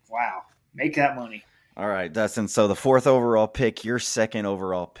games. Like, wow, make that money. All right, Dustin. So the 4th overall pick, your second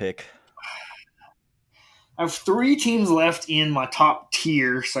overall pick. I have 3 teams left in my top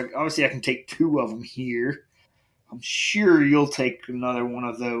tier, so obviously I can take 2 of them here. I'm sure you'll take another one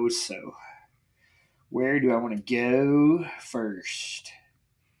of those, so where do I want to go first?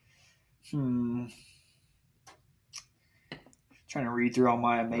 Trying to read through all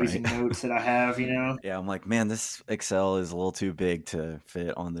my amazing notes that I have, Yeah, I'm like, man, this Excel is a little too big to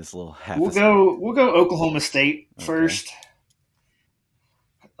fit on this little half. We'll go Oklahoma State first.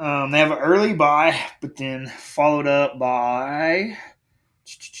 They have an early bye, but then followed up by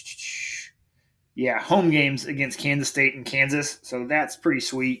home games against Kansas State and Kansas. So that's pretty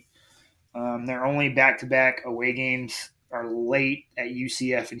sweet. Their only back-to-back away games are late at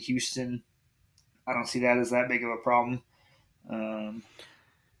UCF and Houston. I don't see that as that big of a problem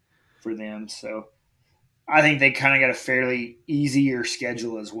for them. So I think they kind of got a fairly easier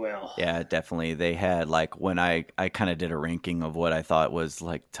schedule as well. Yeah, definitely. They had, when I kind of did a ranking of what I thought was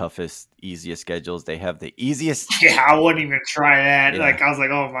toughest, easiest schedules. They have the easiest. Yeah, I wouldn't even try that. Yeah. I was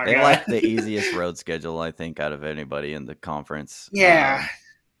like, oh my God. They like the easiest road schedule, I think, out of anybody in the conference. Yeah.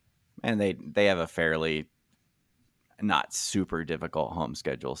 And they have a fairly not super difficult home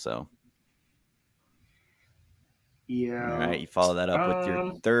schedule. So. Yeah. All right. You follow that up with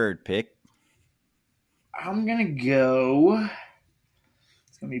your third pick. I'm going to go –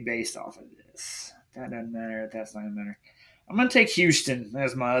 it's going to be based off of that doesn't matter. That's not going to matter. I'm going to take Houston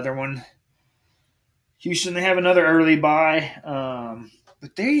as my other one. Houston, they have another early bye,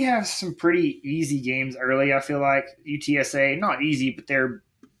 but they have some pretty easy games early, I feel like. UTSA, not easy, but they're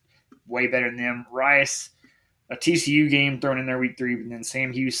way better than them. Rice, a TCU game thrown in there week 3, and then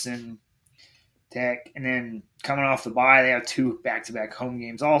Sam Houston, Tech. And then coming off the bye, they have 2 back-to-back home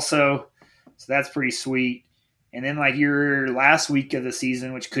games also. So that's pretty sweet. And then like your last week of the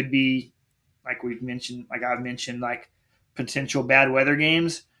season, which could be, like I've mentioned, like potential bad weather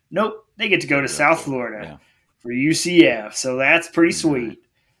games. Nope, they get to go to South Florida for UCF, so that's pretty sweet.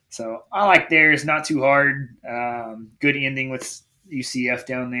 So I like theirs, not too hard. Good ending with UCF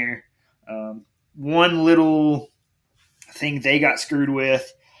down there. One little thing they got screwed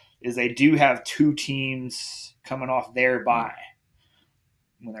with is they do have 2 teams coming off their bye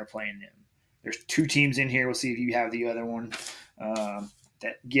when they're playing them. There's 2 teams in here. We'll see if you have the other one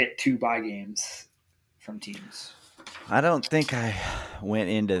that get 2 bye games from teams. I don't think I went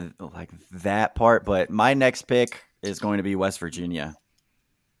into like that part, but my next pick is going to be West Virginia.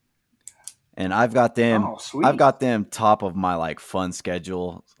 And I've got them top of my like fun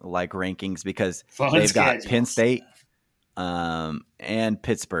schedule like rankings because they've got Penn State and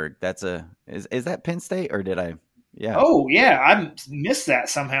Pittsburgh. Is that Penn State or did I Oh yeah, I missed that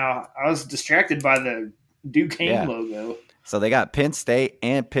somehow. I was distracted by the Duquesne logo. So they got Penn State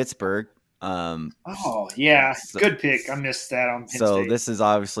and Pittsburgh. Good pick. I missed that on Penn State. So this is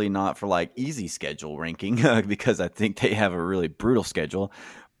obviously not for like easy schedule ranking because I think they have a really brutal schedule.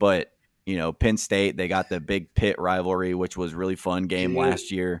 But you know, Penn State, they got the big Pitt rivalry, which was really fun game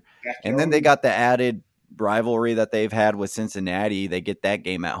last year, and then they got the added rivalry that they've had with Cincinnati. They get that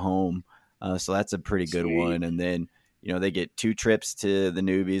game at home, so that's a pretty good one. And then you know they get 2 trips to the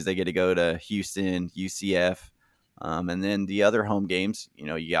newbies. They get to go to Houston, UCF. And then the other home games, you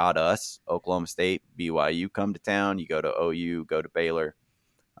know, you got us, Oklahoma State, BYU come to town. You go to OU, go to Baylor.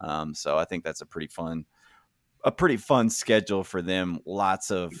 So I think that's a pretty fun schedule for them.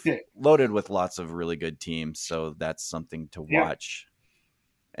 Loaded with lots of really good teams. So that's something to watch.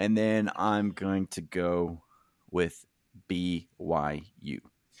 And then I'm going to go with BYU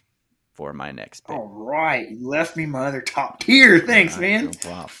for my next pick. All right. You left me my other top tier. Thanks, man. No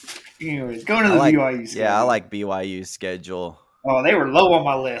problem. Anyways, going to the BYU schedule. Yeah, I like BYU's schedule. Oh, they were low on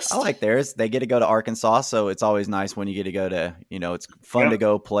my list. I like theirs. They get to go to Arkansas, so it's always nice when you get to go to, you know, it's fun to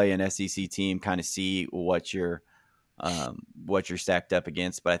go play an SEC team, kind of see what you're stacked up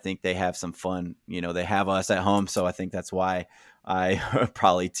against. But I think they have some fun. You know, they have us at home, so I think that's why I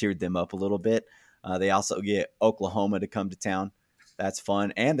probably tiered them up a little bit. They also get Oklahoma to come to town. That's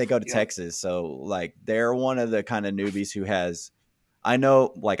fun. And they go to Texas. So, like, they're one of the kind of newbies who has – I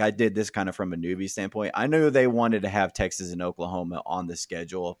know, like, I did this kind of from a newbie standpoint. I knew they wanted to have Texas and Oklahoma on the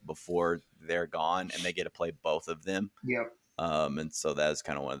schedule before they're gone, and they get to play both of them. Yep. And so that is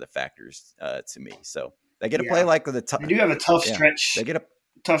kind of one of the factors to me. So they get to play like the they do have a tough stretch. They get a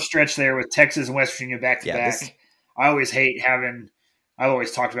tough stretch there with Texas and West Virginia back to back. I always hate having. I've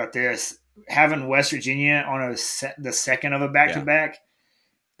always talked about this. Having West Virginia on the second of a back to back.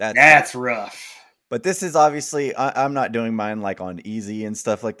 That's rough. But this is obviously, I'm not doing mine like on easy and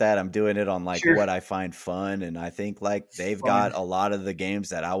stuff like that. I'm doing it on like what I find fun. And I think like they've got a lot of the games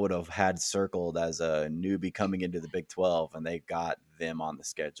that I would have had circled as a newbie coming into the Big 12, and they got them on the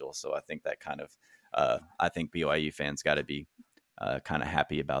schedule. So I think that kind of, I think BYU fans got to be kind of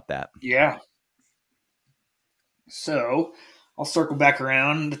happy about that. Yeah. So I'll circle back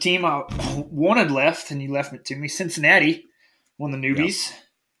around. The team I wanted left, and you left it to me, Cincinnati, one of the newbies. Yep.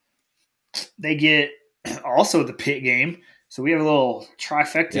 They get also the Pitt game. So we have a little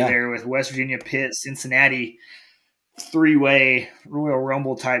trifecta there with West Virginia, Pitt, Cincinnati, 3-way Royal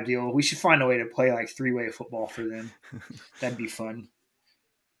Rumble type deal. We should find a way to play like 3-way football for them. That'd be fun.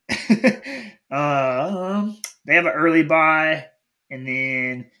 They have an early bye and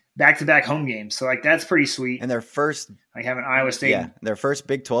then back-to-back home games. So like that's pretty sweet. And their first – like having Iowa State. Yeah, their first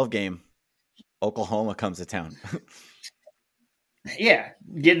Big 12 game, Oklahoma comes to town. Yeah,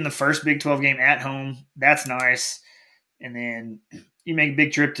 getting the first Big 12 game at home, that's nice. And then you make a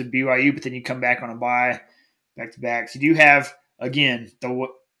big trip to BYU, but then you come back on a bye, back-to-back. So you do have, again, the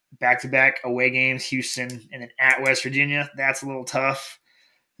back-to-back away games, Houston, and then at West Virginia. That's a little tough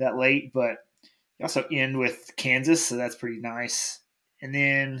that late, but you also end with Kansas, so that's pretty nice. And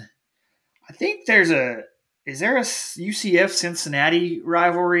then I think is there a UCF Cincinnati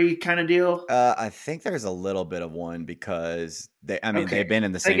rivalry kind of deal? I think there's a little bit of one because they've been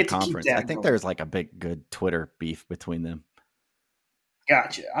in the same conference. I think there's like a big good Twitter beef between them.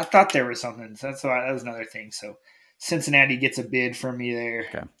 Gotcha. I thought there was something. So that was another thing. So Cincinnati gets a bid from me there.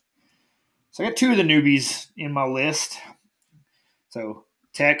 Okay. So I got two of the newbies in my list. So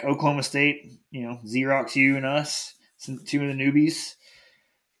Tech, Oklahoma State, Xerox U and us, two of the newbies.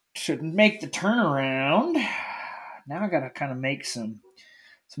 Should make the turnaround. Now I got to kind of make some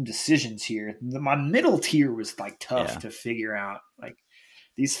decisions here. My middle tier was like tough to figure out. Like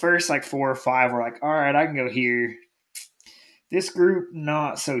these first like 4 or 5 were like, all right, I can go here. This group,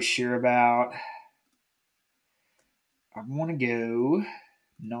 not so sure about. I want to go,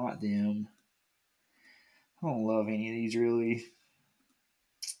 not them. I don't love any of these really.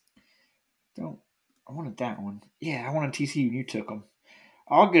 I wanted that one. Yeah, I wanted TCU and you took them.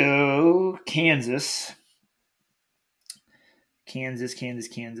 I'll go Kansas.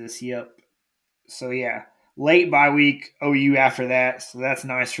 Kansas. Yep. So, yeah. Late bye week, OU after that. So, that's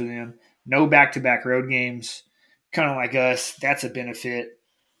nice for them. No back-to-back road games. Kind of like us. That's a benefit.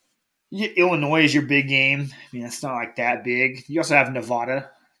 Illinois is your big game. I mean, it's not like that big. You also have Nevada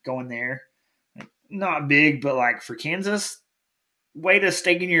going there. Like, not big, but like for Kansas, way to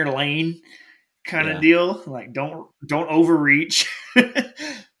stay in your lane kind of deal. Like, don't overreach for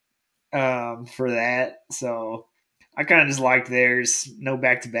that. So I kind of just liked theirs. No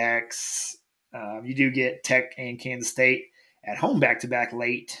back-to-backs. You do get Tech and Kansas State at home back-to-back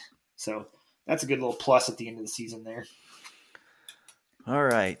late. So that's a good little plus at the end of the season there. All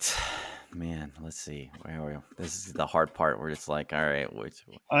right, man. Let's see. This is the hard part. Where it's like, all right,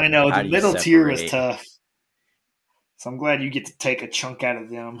 I know the middle tier was tough, so I'm glad you get to take a chunk out of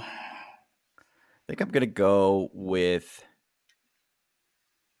them. I think I'm gonna go with.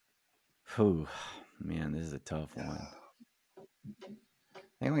 Man, this is a tough one. I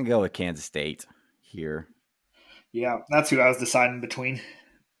think I'm gonna go with Kansas State here. Yeah, that's who I was deciding between.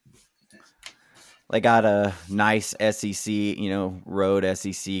 They got a nice SEC, road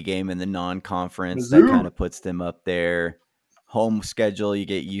SEC game in the non-conference. That kind of puts them up there. Home schedule, you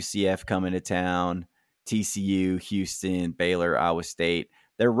get UCF coming to town, TCU, Houston, Baylor, Iowa State.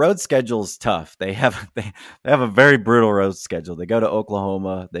 Their road schedule is tough. They have a very brutal road schedule. They go to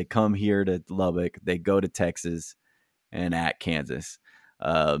Oklahoma, they come here to Lubbock, they go to Texas, and at Kansas.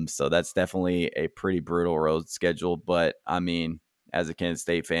 So that's definitely a pretty brutal road schedule. But I mean, as a Kansas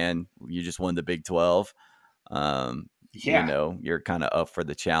State fan, you just won the Big 12. You're kind of up for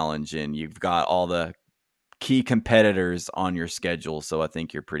the challenge, and you've got all the key competitors on your schedule. So I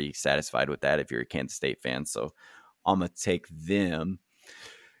think you're pretty satisfied with that if you're a Kansas State fan. So I'm going to take them.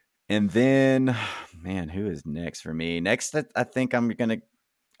 And then, man, who is next for me? Next, I think I'm going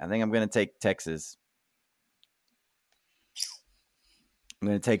to take Texas. I'm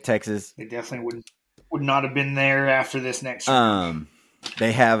going to take Texas. They definitely would not have been there after this next round.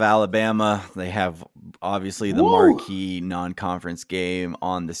 They have Alabama. They have obviously the marquee non-conference game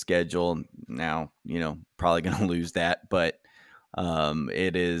on the schedule. Now, probably going to lose that, but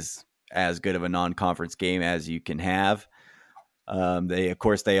it is as good of a non-conference game as you can have.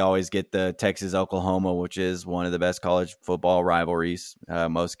 They always get the Texas-Oklahoma, which is one of the best college football rivalries. A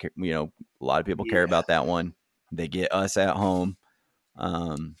lot of people care about that one. They get us at home.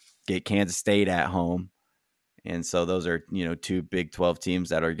 Get Kansas State at home. And so those are, two Big 12 teams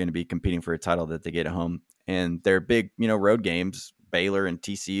that are going to be competing for a title that they get at home. And they're big, road games, Baylor and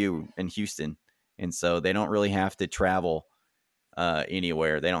TCU and Houston. And so they don't really have to travel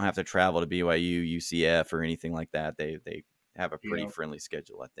anywhere. They don't have to travel to BYU, UCF, or anything like that. They have a pretty friendly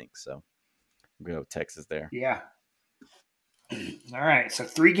schedule, I think. So I'm going to go Texas there. Yeah. All right. So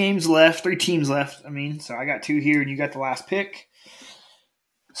 3 teams left. I mean, so I got 2 here and you got the last pick.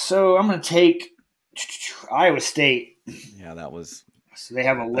 So I'm going to take Iowa State. Yeah, that was. So they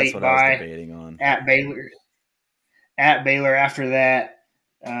have a late bye at Baylor. At Baylor after that,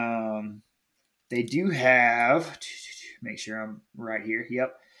 they do have. Make sure I'm right here.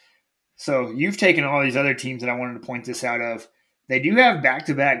 Yep. So you've taken all these other teams that I wanted to point this out of. They do have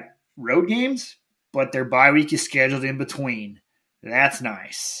back-to-back road games, but their bye week is scheduled in between. That's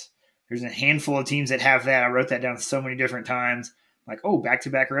nice. There's a handful of teams that have that. I wrote that down so many different times. Like,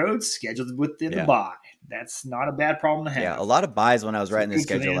 back-to-back roads scheduled within the bye. That's not a bad problem to have. Yeah, a lot of buys when I was writing the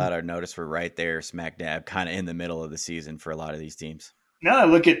schedule out, I noticed were right there, smack dab, kind of in the middle of the season for a lot of these teams. Now that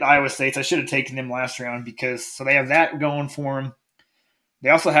I look at Iowa State's, I should have taken them last round because they have that going for them. They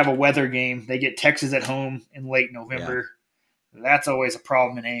also have a weather game. They get Texas at home in late November. Yeah. That's always a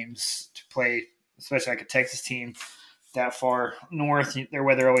problem in Ames to play, especially like a Texas team that far north. Their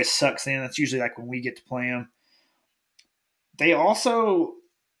weather always sucks in. That's usually like when we get to play them. They also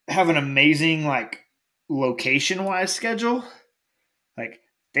have an amazing location-wise schedule. Like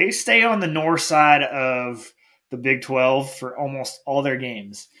they stay on the north side of the Big 12 for almost all their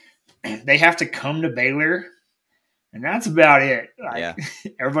games. They have to come to Baylor and that's about it. Like Yeah.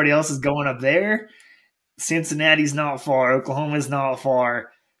 everybody else is going up there. Cincinnati's not far. Oklahoma's not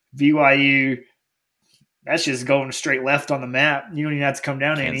far. BYU, that's just going straight left on the map. You don't even have to come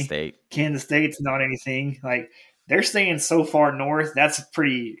down Kansas any. State. Kansas State's not anything. Like they're staying so far north. That's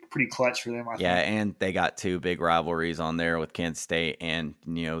pretty clutch for them. I think. And they got two big rivalries on there with Kansas State and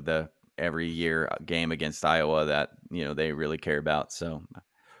the every year game against Iowa that they really care about. So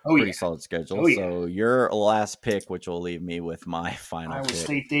pretty solid schedule. Oh, yeah. So your last pick, which will leave me with my final Iowa pick.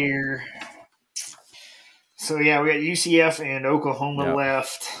 State there. So, yeah, we got UCF and Oklahoma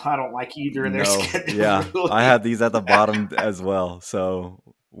left. I don't like either of their schedules. Yeah, really. I had these at the bottom as well. So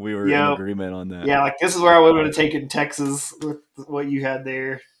we were in agreement on that. Yeah, like this is where I would have taken Texas with what you had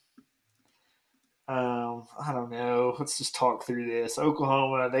there. I don't know. Let's just talk through this.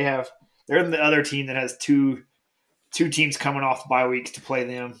 Oklahoma, they're the other team that has two teams coming off bye weeks to play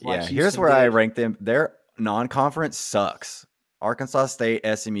them. Like here's where I rank them. Their non-conference sucks. Arkansas State,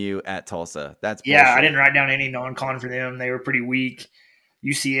 SMU at Tulsa. That's bullshit. I didn't write down any non-con for them. They were pretty weak.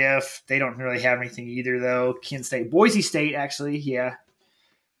 UCF, they don't really have anything either, though. Kent State, Boise State, actually, yeah.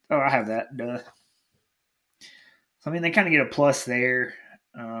 Oh, I have that. Duh. So, I mean, they kind of get a plus there.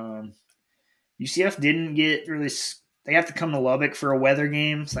 UCF didn't get really – they have to come to Lubbock for a weather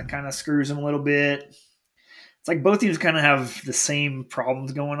game, so that kind of screws them a little bit. It's like both teams kind of have the same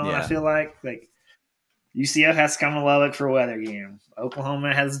problems going on, I feel like. Like, UCF has to come to Lubbock for a weather game.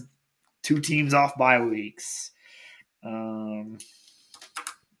 Oklahoma has two teams off bye weeks. I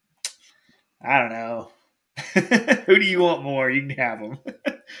don't know. Who do you want more? You can have them.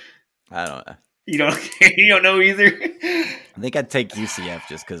 I don't know. You don't know either? I think I'd take UCF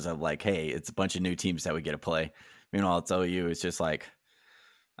just because I'm like, hey, it's a bunch of new teams that we get to play. Meanwhile, it's OU. It's just like,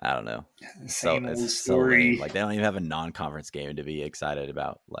 I don't know. Same old story. Like, they don't even have a non-conference game to be excited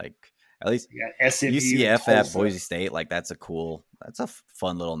about. Like, at least SMU, UCF at Boise State, like that's a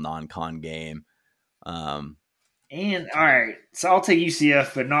fun little non-con game. And all right, so I'll take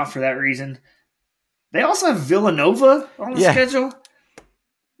UCF, but not for that reason. They also have Villanova on the schedule.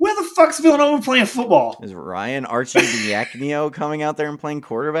 Where the fuck's Villanova playing football? Is Ryan Arcidiacono coming out there and playing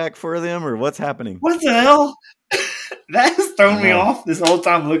quarterback for them, or what's happening? What the hell? That has thrown me off this whole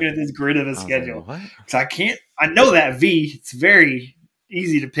time looking at this grid of the schedule. Like, what? I know that V. It's very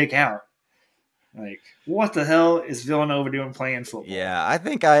easy to pick out. Like, what the hell is Villanova doing playing football? Yeah, I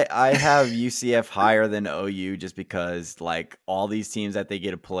think I have UCF higher than OU just because, like, all these teams that they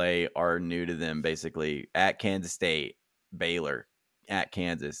get to play are new to them, basically. At Kansas State, Baylor, at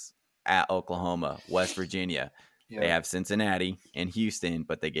Kansas, at Oklahoma, West Virginia. Yep. They have Cincinnati and Houston,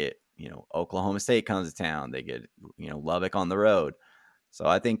 but they get, Oklahoma State comes to town. They get, Lubbock on the road. So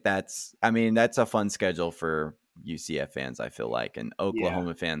I think that's a fun schedule for UCF fans, I feel like. And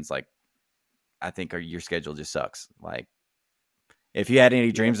Oklahoma fans, like, I think your schedule just sucks. Like, if you had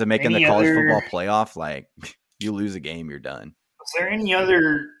any dreams of making the college football playoff, like, you lose a game, you're done. Was there any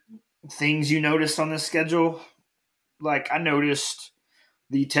other things you noticed on this schedule? Like, I noticed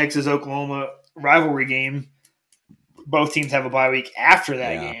the Texas-Oklahoma rivalry game. Both teams have a bye week after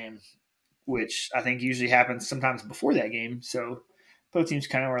that game, which I think usually happens sometimes before that game. So both teams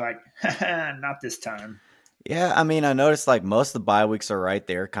kind of were like, not this time. Yeah, I mean, I noticed like most of the bye weeks are right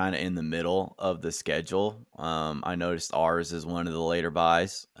there, kind of in the middle of the schedule. I noticed ours is one of the later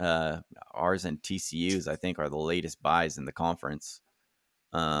buys. Ours and TCU's, I think, are the latest buys in the conference.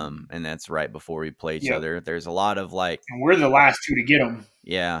 And that's right before we play each other. There's a lot of like, and we're the last two to get them.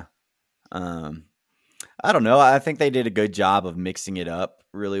 Yeah. I don't know. I think they did a good job of mixing it up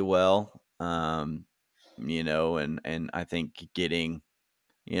really well. And I think getting,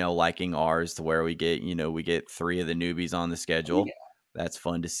 liking ours to where we get three of the newbies on the schedule. Yeah. That's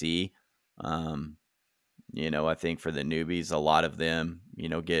fun to see. I think for the newbies, a lot of them,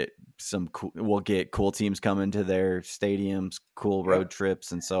 we'll get cool teams coming to their stadiums, cool road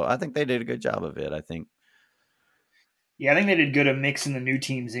trips. And so I think they did a good job of it, I think. Yeah, I think they did good at mixing the new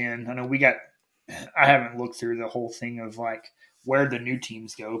teams in. I know I haven't looked through the whole thing of like where the new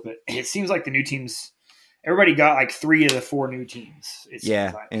teams go, but it seems like the new teams, everybody got like 3 of the 4 new teams.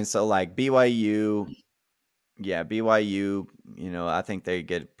 Yeah, like. And so like BYU, I think they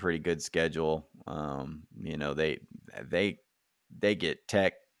get a pretty good schedule. They get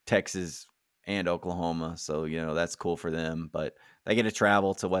Texas and Oklahoma, so that's cool for them. But they get to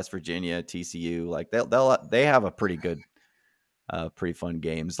travel to West Virginia, TCU. Like they have a pretty good, pretty fun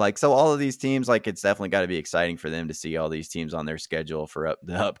games. Like, so all of these teams, like, it's definitely got to be exciting for them to see all these teams on their schedule for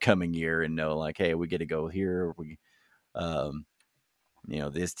the upcoming year and know like, hey, we get to go here.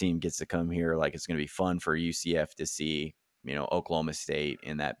 This team gets to come here. Like, it's going to be fun for UCF to see, Oklahoma State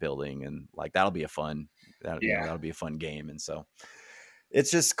in that building, and like that'll be a fun that'll be a fun game. And so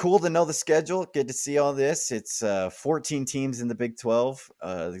it's just cool to know the schedule, good to see all this. It's 14 teams in the Big 12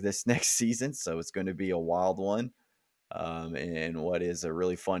 this next season, so it's going to be a wild one. And what is a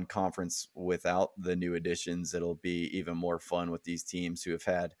really fun conference without the new additions. It'll be even more fun with these teams who have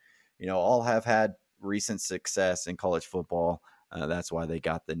had, all have had recent success in college football. That's why they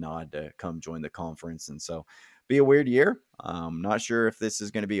got the nod to come join the conference. And so be a weird year. Not sure if this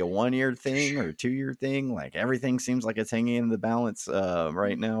is going to be a 1-year thing or 2-year thing. Like everything seems like it's hanging in the balance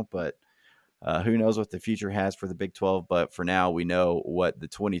right now, but who knows what the future has for the Big 12. But for now, we know what the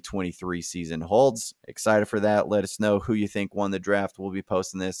 2023 season holds. Excited for that. Let us know who you think won the draft. We'll be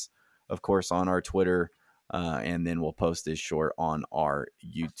posting this, of course, on our Twitter, and then we'll post this short on our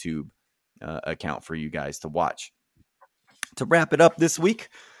YouTube account for you guys to watch. To wrap it up this week,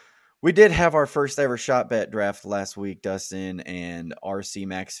 we did have our first ever shot bet draft last week, Dustin, and RC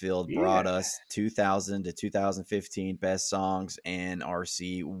Maxfield brought us 2000 to 2015 best songs, and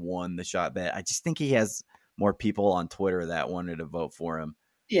RC won the shot bet. I just think he has more people on Twitter that wanted to vote for him.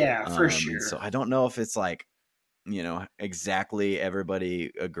 Yeah, for sure. So I don't know if it's like, exactly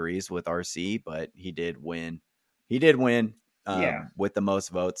everybody agrees with RC, but he did win. He did win with the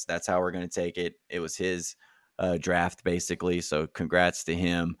most votes. That's how we're going to take it. It was his draft, basically. So congrats to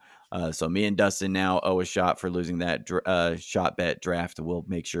him. So me and Dustin now owe a shot for losing that shot bet draft. We'll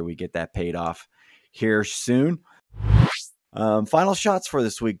make sure we get that paid off here soon. Final shots for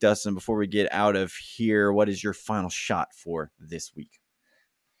this week, Dustin, before we get out of here. What is your final shot for this week?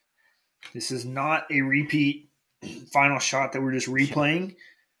 This is not a repeat final shot that we're just replaying.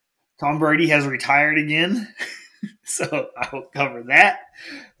 Tom Brady has retired again. So I will cover that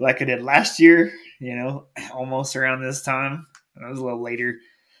like I did last year, almost around this time. It was a little later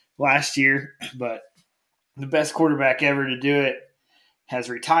last year, but the best quarterback ever to do it has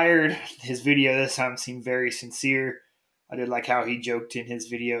retired. His video this time seemed very sincere. I did like how he joked in his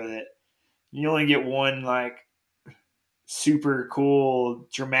video that you only get one like super cool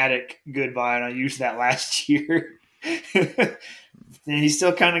dramatic goodbye, and I used that last year. And he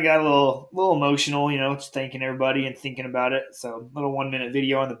still kind of got a little emotional, just thanking everybody and thinking about it. So little 1-minute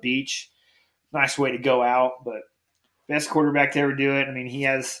video on the beach. Nice way to go out, but best quarterback to ever do it. I mean, he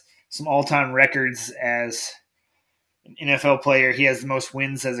has some all-time records as an NFL player. He has the most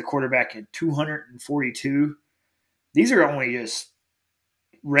wins as a quarterback at 242. These are only just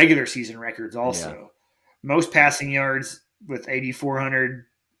regular season records also. Yeah. Most passing yards with 8,400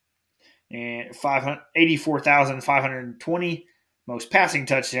 and 84,520. Most passing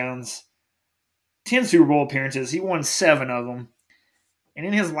touchdowns, 10 Super Bowl appearances. He won 7 of them. And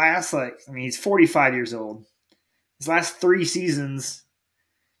in his last, he's 45 years old. His last 3 seasons,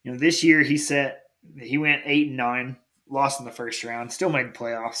 this year he went 8-9, lost in the first round, still made the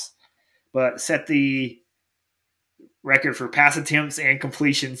playoffs, but set the record for pass attempts and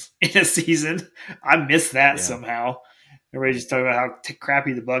completions in a season. I missed that somehow. Everybody just talking about how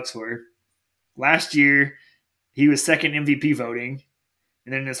crappy the Bucs were. Last year, he was second MVP voting.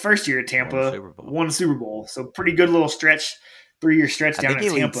 And then in his first year at Tampa, won a Super Bowl. So pretty good little stretch, 3-year stretch down at Tampa. I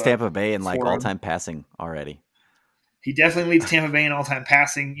think he leads Tampa Bay in all-time passing already. He definitely leads Tampa Bay in all-time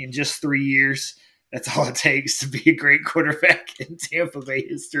passing in just 3 years. That's all it takes to be a great quarterback in Tampa Bay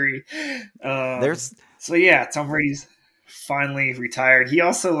history. Tom Brady's finally retired. He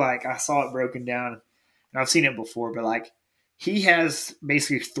also, I saw it broken down, and I've seen it before, but, he has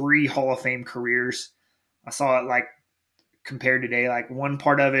basically 3 Hall of Fame careers. I saw it compared today. One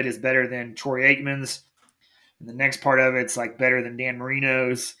part of it is better than Troy Aikman's, and the next part of it's better than Dan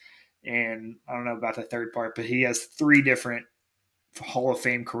Marino's, and I don't know about the third part, but he has 3 different Hall of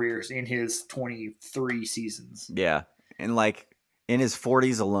Fame careers in his 23 seasons. Yeah, and in his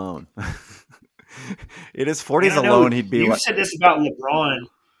 40s alone, in his 40s alone, he'd be. You said this about LeBron,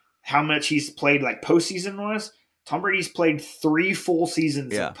 how much he's played postseason was. Tom Brady's played 3 full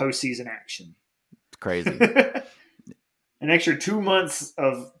seasons of postseason action. Crazy. An extra 2 months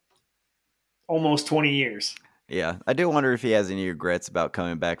of almost 20 years. Yeah, I do wonder if he has any regrets about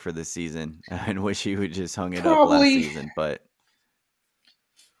coming back for this season and wish he would just hung it up last season. But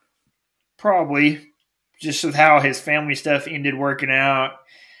probably just with how his family stuff ended working out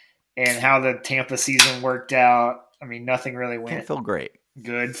and how the Tampa season worked out. I mean, nothing really went. Can't feel great.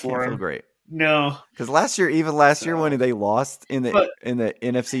 Good for him. Feel great. No, because last year when they lost in the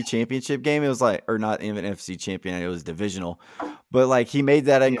NFC Championship game, it was or not even NFC champion, it was divisional, but he made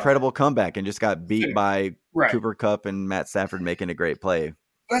that incredible comeback and just got beat by Cooper Kupp and Matt Stafford making a great play.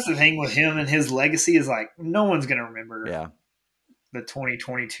 That's the thing with him and his legacy is no one's gonna remember the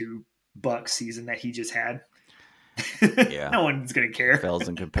 2022 Bucs season that he just had. Yeah. No one's going to care. Fails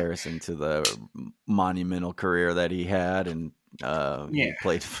in comparison to the monumental career that he had. And he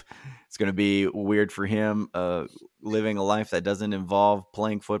played. It's going to be weird for him living a life that doesn't involve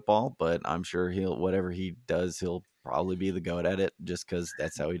playing football, but I'm sure whatever he does, he'll probably be the GOAT at it just because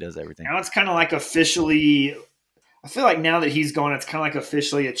that's how he does everything. Now it's kind of like officially, I feel like now that he's gone, it's kind of like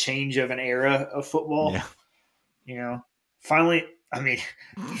officially a change of an era of football. Yeah. You know, finally, I mean,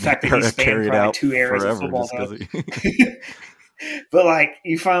 the fact that he's spanned probably 2 eras of football. But like,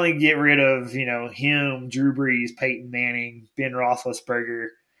 you finally get rid of, him, Drew Brees, Peyton Manning, Ben Roethlisberger,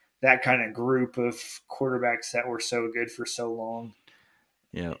 that kind of group of quarterbacks that were so good for so long.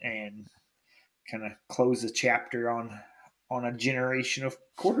 Yeah. And kind of close the chapter on a generation of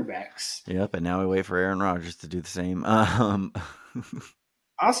quarterbacks. Yep. And now we wait for Aaron Rodgers to do the same. I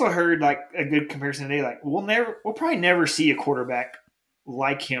also heard like a good comparison today. Like we'll probably never see a quarterback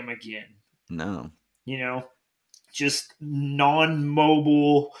like him again. No. Just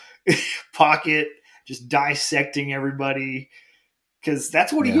non-mobile pocket, just dissecting everybody. Because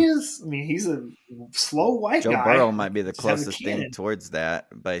that's what he is. I mean, he's a slow white guy. Joe Burrow might be the closest thing towards that,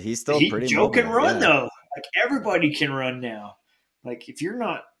 but he's still pretty Joe mobile. Can run, though. Like, everybody can run now. Like, if you're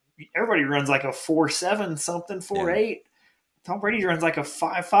not – everybody runs like a 4.7 something, 4.8. Tom Brady runs like a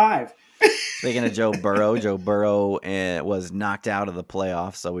 5.5. Speaking of Joe Burrow was knocked out of the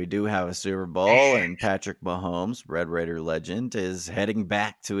playoffs, so we do have a Super Bowl, and Patrick Mahomes, Red Raider legend, is heading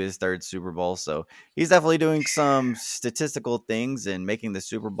back to his 3rd Super Bowl, so he's definitely doing some statistical things and making the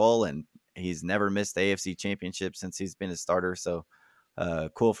Super Bowl, and he's never missed the AFC Championship since he's been a starter, so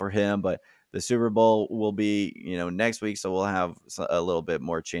cool for him, but the Super Bowl will be, next week, so we'll have a little bit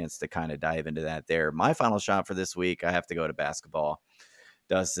more chance to kind of dive into that there. My final shot for this week, I have to go to basketball.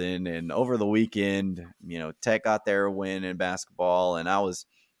 Dustin, and over the weekend, Tech got their win in basketball, and I was,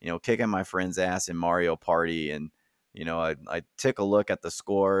 kicking my friend's ass in Mario Party, and, I took a look at the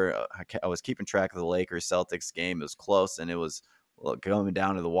score. I was keeping track of the Lakers-Celtics game. It was close, and it was going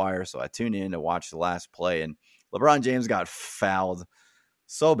down to the wire, so I tuned in to watch the last play, and LeBron James got fouled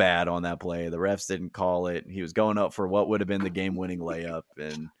so bad on that play. The refs didn't call it. He was going up for what would have been the game-winning layup,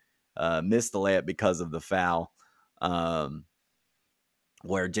 and missed the layup because of the foul.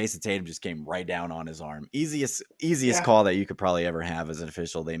 Where Jason Tatum just came right down on his arm. Easiest call that you could probably ever have as an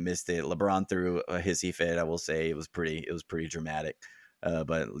official. They missed it. LeBron threw a hissy fit. I will say it was pretty dramatic.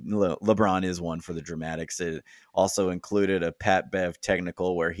 But LeBron is one for the dramatics. It also included a Pat Bev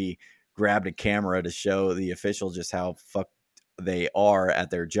technical where he grabbed a camera to show the official just how fucked they are at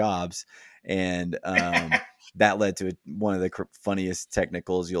their jobs. And that led to one of the funniest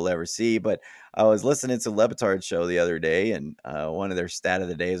technicals you'll ever see. But I was listening to Le Batard's show the other day, and one of their stat of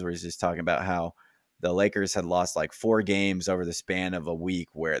the day is where he's just talking about how the Lakers had lost like 4 games over the span of a week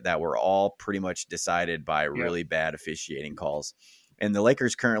that were all pretty much decided by really bad officiating calls. And the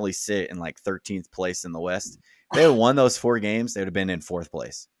Lakers currently sit in like 13th place in the West. If they had won those 4 games, they would have been in 4th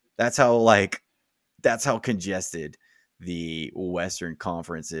place. That's how congested the Western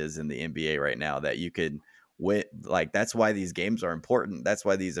Conference is in the NBA right now, that you could that's why these games are important. That's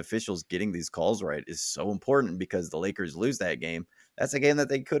why these officials getting these calls right is so important, because the Lakers lose that game. That's a game that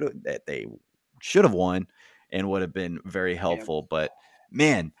they should have won and would have been very helpful. But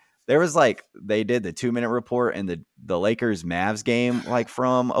man, there was they did the 2-minute report in the Lakers Mavs game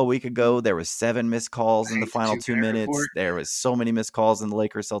from a week ago. There was 7 missed calls in the final 2 minutes. Report. There was so many missed calls in the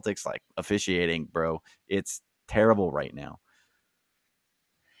Lakers Celtics. Officiating, bro, it's terrible right now.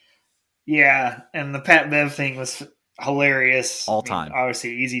 Yeah, and the Pat Bev thing was hilarious. All time.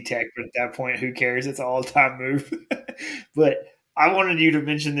 Obviously, easy tech, but at that point, who cares? It's an all-time move. But I wanted you to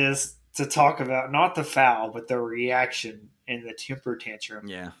mention this to talk about not the foul, but the reaction and the temper tantrum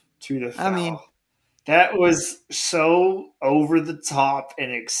to the foul. I mean, that was so over the top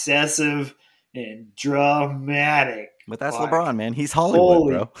and excessive and dramatic. But that's LeBron, man. He's Hollywood,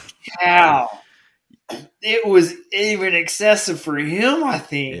 bro. Cow. It was even excessive for him, I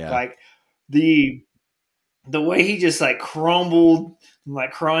think. Yeah. The way he just crumbled,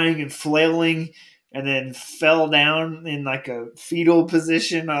 crying and flailing, and then fell down in a fetal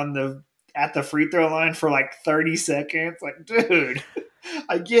position at the free throw line for 30 seconds. Dude,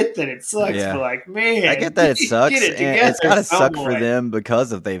 I get that it sucks, but man, I get that it sucks. It's gotta suck for them because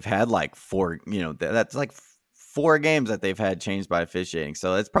they've had 4. That's 4 games that they've had changed by officiating.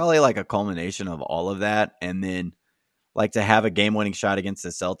 So it's probably a culmination of all of that. And then to have a game-winning shot against the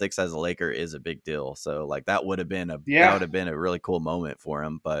Celtics as a Laker is a big deal. So that would have been a really cool moment for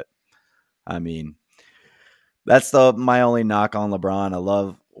him. But I mean, that's my only knock on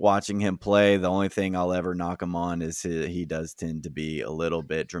LeBron. watching him play, the only thing I'll ever knock him on is he does tend to be a little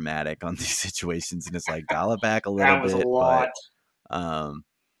bit dramatic on these situations, and it's like dial it back a little That was bit. a lot.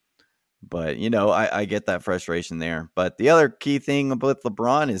 But you know, I get that frustration there. But the other key thing with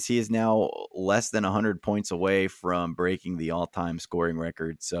LeBron is he is now less than 100 points away from breaking the all-time scoring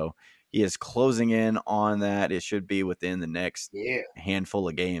record. So he is closing in on that. It should be within the next handful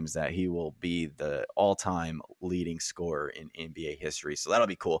of games that he will be the all-time leading scorer in NBA history. So that'll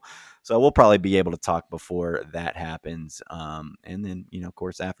be cool. So we'll probably be able to talk before that happens. And then, you know, of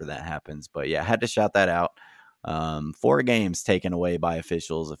course, after that happens. But yeah, I had to shout that out. 4 games taken away by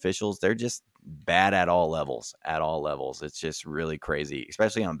officials. They're just bad at all levels. It's just really crazy,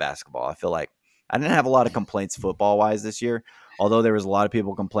 especially on basketball. I feel like I didn't have a lot of complaints football wise this year, although there was a lot of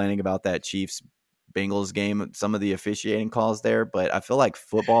people complaining about that Chiefs Bengals game, some of the officiating calls there. But I feel like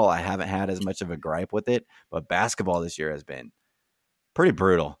football, I haven't had as much of a gripe with it, but basketball this year has been pretty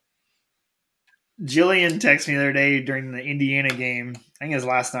brutal. Jillian texted me the other day during the Indiana game. I think it was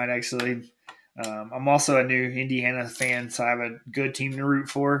last night, actually. I'm also a new Indiana fan, so I have a good team to root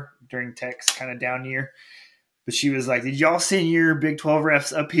for during Tech's kind of down year. But she was like, did y'all send your Big 12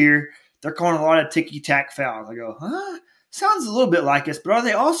 refs up here? They're calling a lot of ticky-tack fouls. I go, huh? Sounds a little bit like us, but are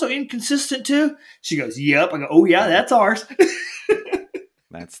they also inconsistent too? She goes, yep. I go, oh, yeah, that's ours.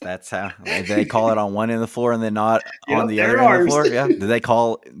 That's how they call it on one end of the floor and then not on the other end of the floor. Yeah.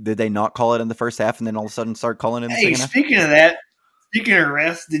 Did they not call it in the first half and then all of a sudden start calling it in the second half? Speaking of that, speaking of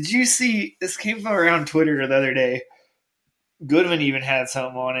refs, did you see this came from around Twitter the other day? Goodman even had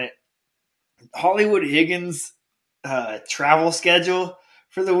something on it. Hollywood Higgins travel schedule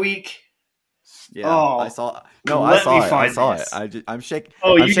for the week. Yeah, I saw. No, I saw it. I'm shaking.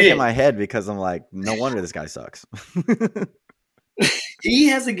 I'm shaking my head because I'm like, no wonder this guy sucks. He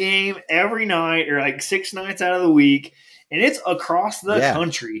has a game every night or like 6 nights out of the week, and it's across the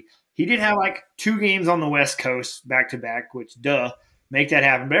country. He did have like 2 games on the West Coast back to back, which make that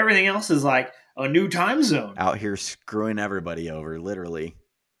happen. But everything else is like a new time zone. Out here screwing everybody over, literally.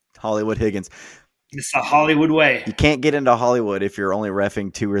 Hollywood Higgins. It's the Hollywood way. You can't get into Hollywood if you're only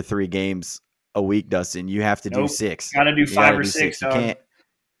reffing 2 or 3 games a week, Dustin. You have to do 6. Got to do 5 or 6.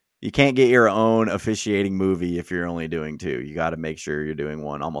 You can't get your own officiating movie if you're only doing 2. You got to make sure you're doing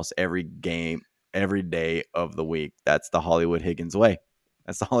one almost every game, every day of the week. That's the Hollywood Higgins way.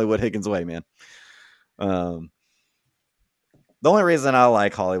 That's the Hollywood Higgins way, man. The only reason I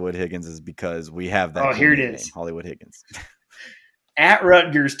like Hollywood Higgins is because we have that. Oh, here it is. Name, Hollywood Higgins. At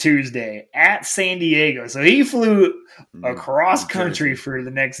Rutgers Tuesday, at San Diego. So he flew across country for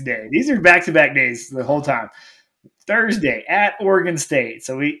the next day. These are back-to-back days the whole time. Thursday at Oregon State.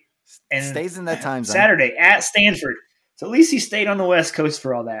 So stays in that time zone. Saturday at Stanford. So at least he stayed on the West Coast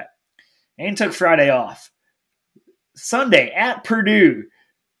for all that. And took Friday off. Sunday at Purdue.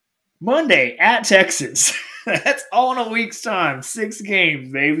 Monday at Texas. That's all in a week's time. 6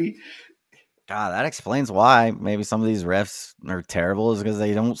 games, baby. God, that explains why maybe some of these refs are terrible, is because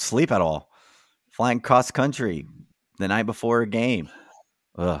they don't sleep at all. Flying cross country the night before a game.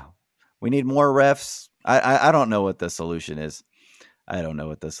 Ugh. We need more refs. I don't know what the solution is.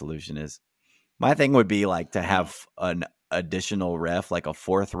 My thing would be like to have an additional ref, like a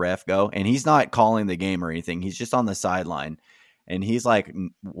 4th ref go, and he's not calling the game or anything. He's just on the sideline, and he's like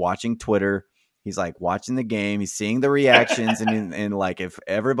watching Twitter. He's like watching the game. He's seeing the reactions, and like if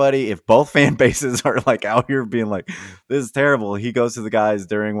both fan bases are like out here being like, "This is terrible," he goes to the guys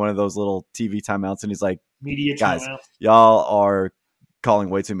during one of those little TV timeouts, and he's like, "Media guys, timeout. Y'all are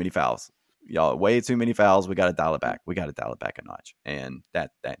calling way too many fouls. Y'all way too many fouls. We got to dial it back. We got to dial it back a notch." And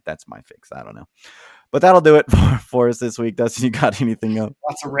that's my fix. I don't know, but that'll do it for us this week. Dustin, you got anything up?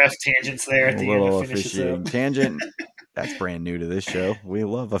 Lots of ref tangents there at the end to finish us up. Tangent. That's brand new to this show. We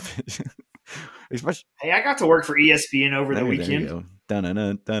love officiating. Especially, hey, I got to work for ESPN over the weekend. That'll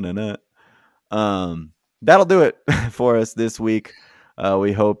do it for us this week.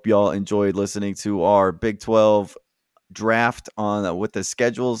 We hope y'all enjoyed listening to our Big 12 draft on with the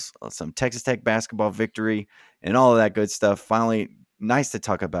schedules, some Texas Tech basketball victory, and all of that good stuff. Finally, nice to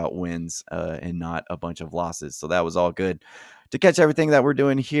talk about wins and not a bunch of losses. So that was all good. To catch everything that we're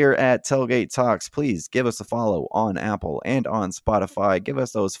doing here at Tailgate Talks, please give us a follow on Apple and on Spotify. Give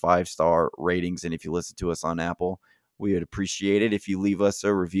us those 5-star ratings. And if you listen to us on Apple, we would appreciate it if you leave us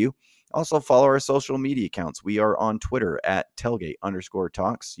a review. Also, follow our social media accounts. We are on Twitter at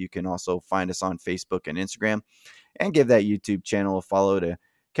Tailgate_Talks. You can also find us on Facebook and Instagram, and give that YouTube channel a follow to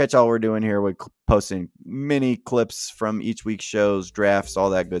catch all we're doing here. We're posting mini clips from each week's shows, drafts, all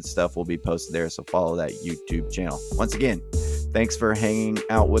that good stuff will be posted there. So follow that YouTube channel. Once again, thanks for hanging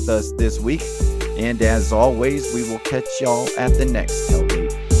out with us this week. And as always, we will catch y'all at the next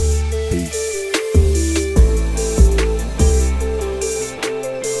Tailgate. Peace.